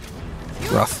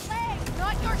 Use rough. your legs,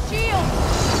 not your shield!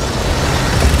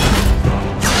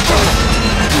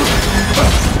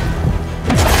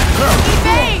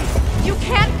 Evade! You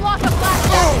can't block a blast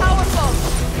that powerful!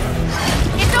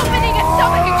 It's opening its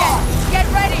stomach again! Get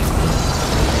ready!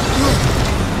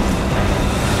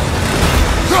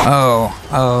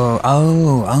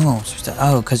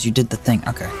 Oh, because you did the thing.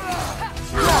 Okay.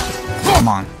 Come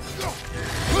on.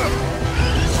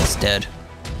 It's dead.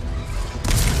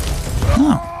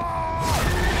 Oh.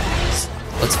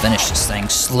 Let's finish this thing.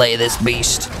 Slay this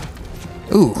beast.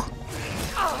 Ooh.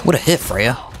 What a hit,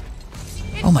 Freya.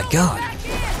 Oh my god.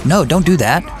 No, don't do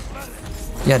that.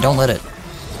 Yeah, don't let it.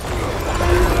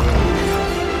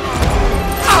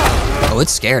 Oh,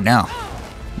 it's scared now.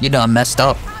 You done messed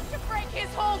up. To break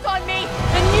his hold on me,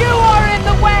 and you are in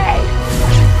the way!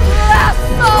 Blast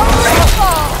the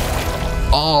ripple!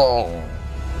 Oh.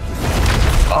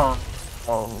 Oh.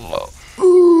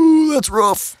 Ooh, that's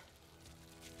rough.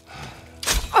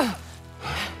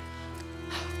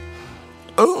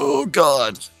 Oh,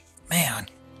 God. Man.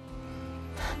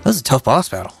 That was a tough boss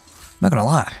battle. I'm not gonna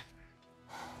lie.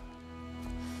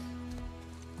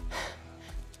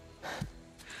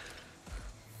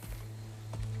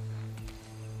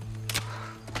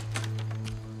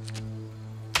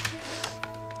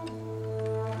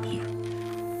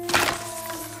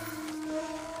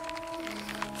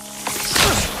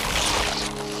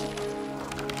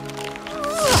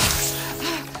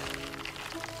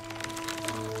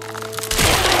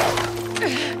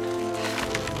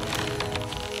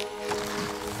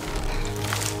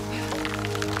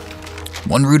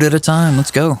 One route at a time.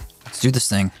 Let's go. Let's do this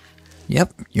thing.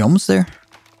 Yep, you almost there.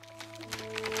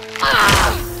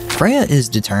 Freya is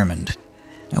determined.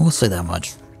 I will say that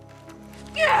much.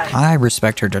 I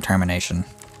respect her determination.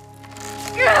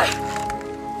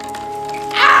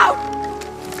 Out!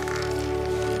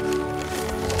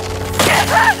 Get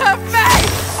out of me!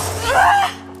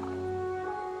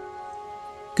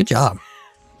 Good job.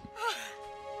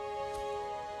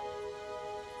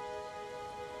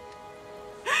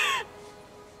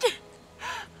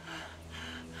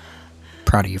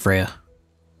 Proud of you, Freya.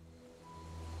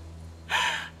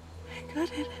 I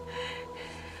got it.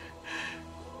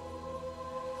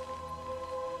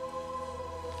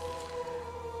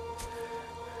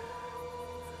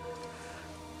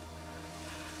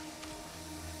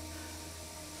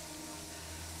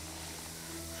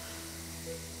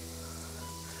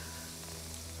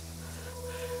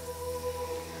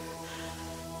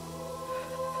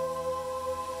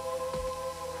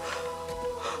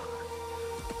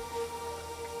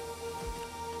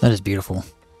 That is beautiful.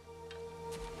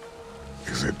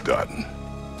 Is it done?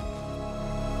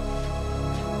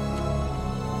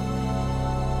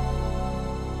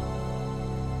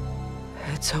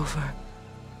 It's over.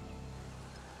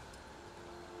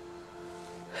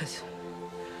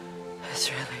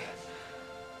 It's really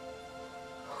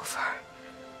over.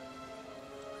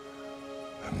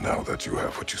 And now that you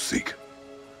have what you seek,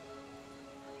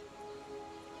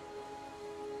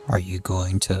 Are you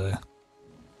going to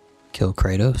kill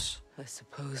Kratos? I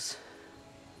suppose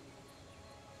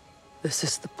this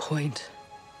is the point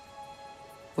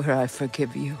where I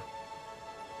forgive you,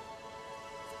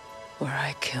 where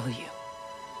I kill you.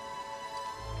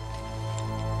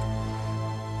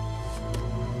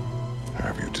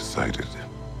 have you decided?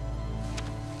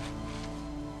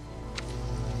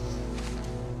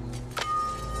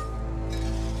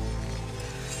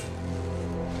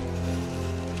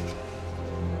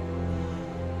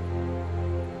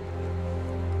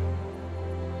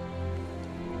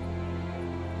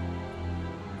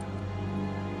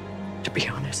 To be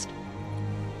honest,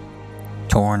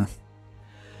 Torn.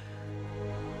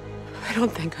 I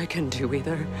don't think I can do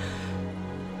either.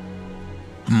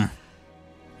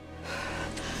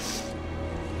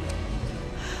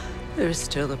 There's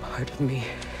still a part of me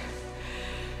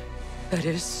that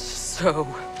is so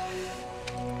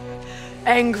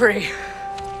angry.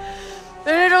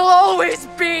 And it'll always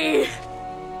be.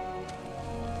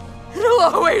 It'll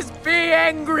always be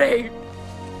angry.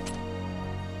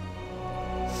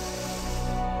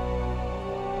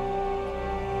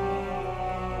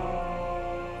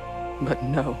 But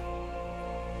no.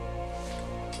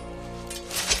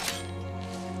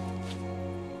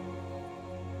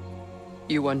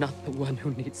 You are not the one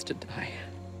who needs to die.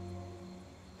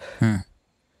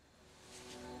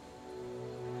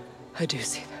 I do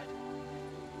see that.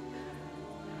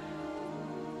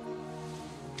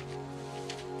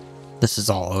 This is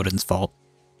all Odin's fault.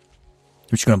 I'm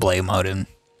just gonna blame Odin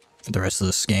for the rest of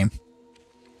this game.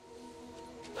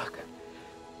 Look.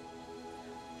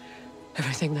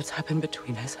 Everything that's happened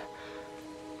between us.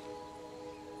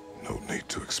 No need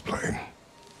to explain.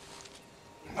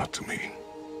 Not to me.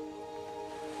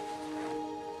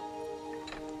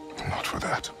 Not for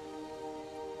that.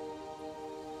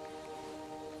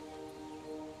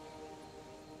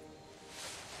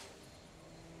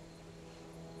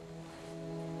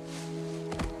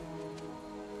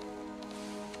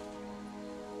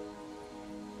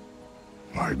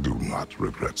 I do not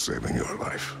regret saving your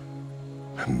life,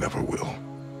 and never will.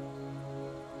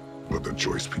 But the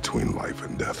choice between life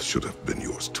and death should have been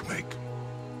yours to make.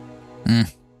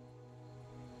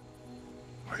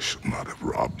 I should not have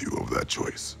robbed you of that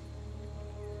choice.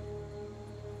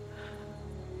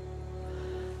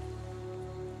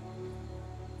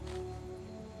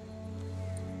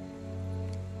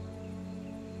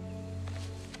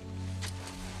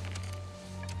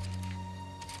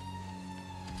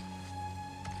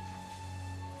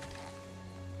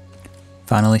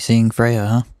 Finally seeing Freya,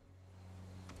 huh?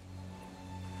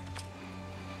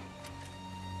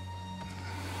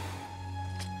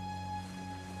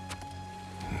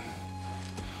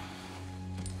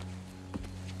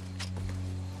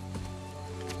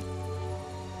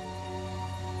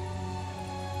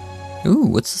 Ooh,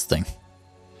 what's this thing?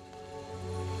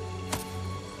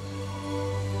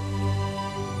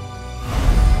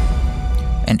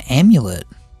 An amulet.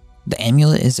 The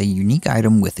amulet is a unique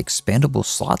item with expandable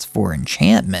slots for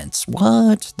enchantments.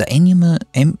 What? The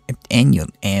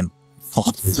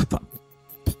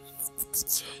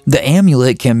the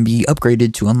amulet can be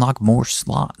upgraded to unlock more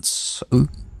slots. Ooh.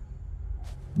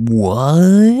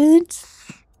 What?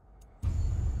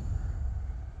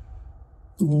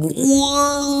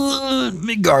 What?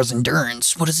 Midgar's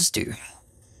endurance. What does this do?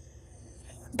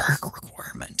 Perk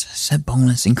requirement. Set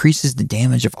bonus increases the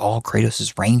damage of all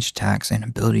Kratos' ranged attacks and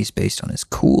abilities based on his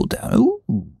cooldown.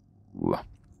 Ooh.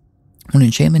 When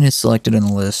enchantment is selected in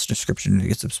the list, description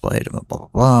gets displayed, blah, blah,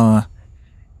 blah.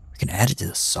 We can add it to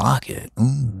the socket.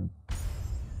 Ooh.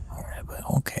 Alright, but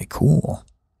okay, cool.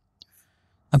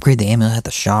 Upgrade the amulet at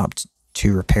the shop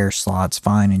to repair slots.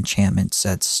 Find enchantment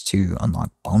sets to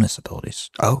unlock bonus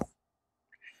abilities. Oh.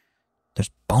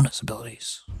 There's bonus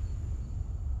abilities.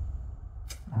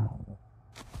 Oh.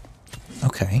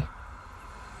 Okay.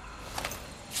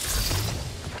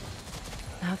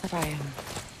 Now that I am...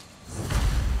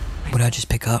 What did I just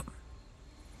pick up?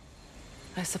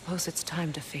 I suppose it's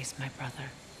time to face my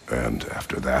brother. And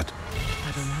after that?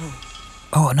 I don't know.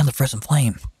 Oh, another frozen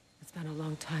flame. It's been a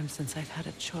long time since I've had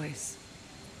a choice.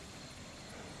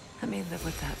 Let me live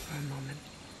with that for a moment.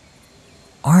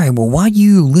 Alright, well, while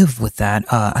you live with that,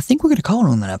 I think we're going to call it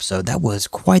on that episode. That was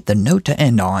quite the note to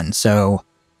end on, so...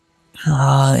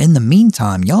 in the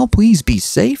meantime, y'all please be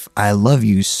safe. I love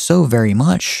you so very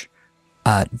much.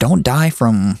 Don't die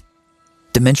from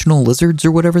dimensional lizards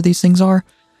or whatever these things are.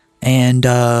 And,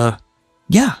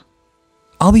 yeah.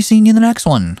 I'll be seeing you in the next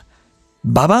one.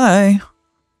 Bye-bye.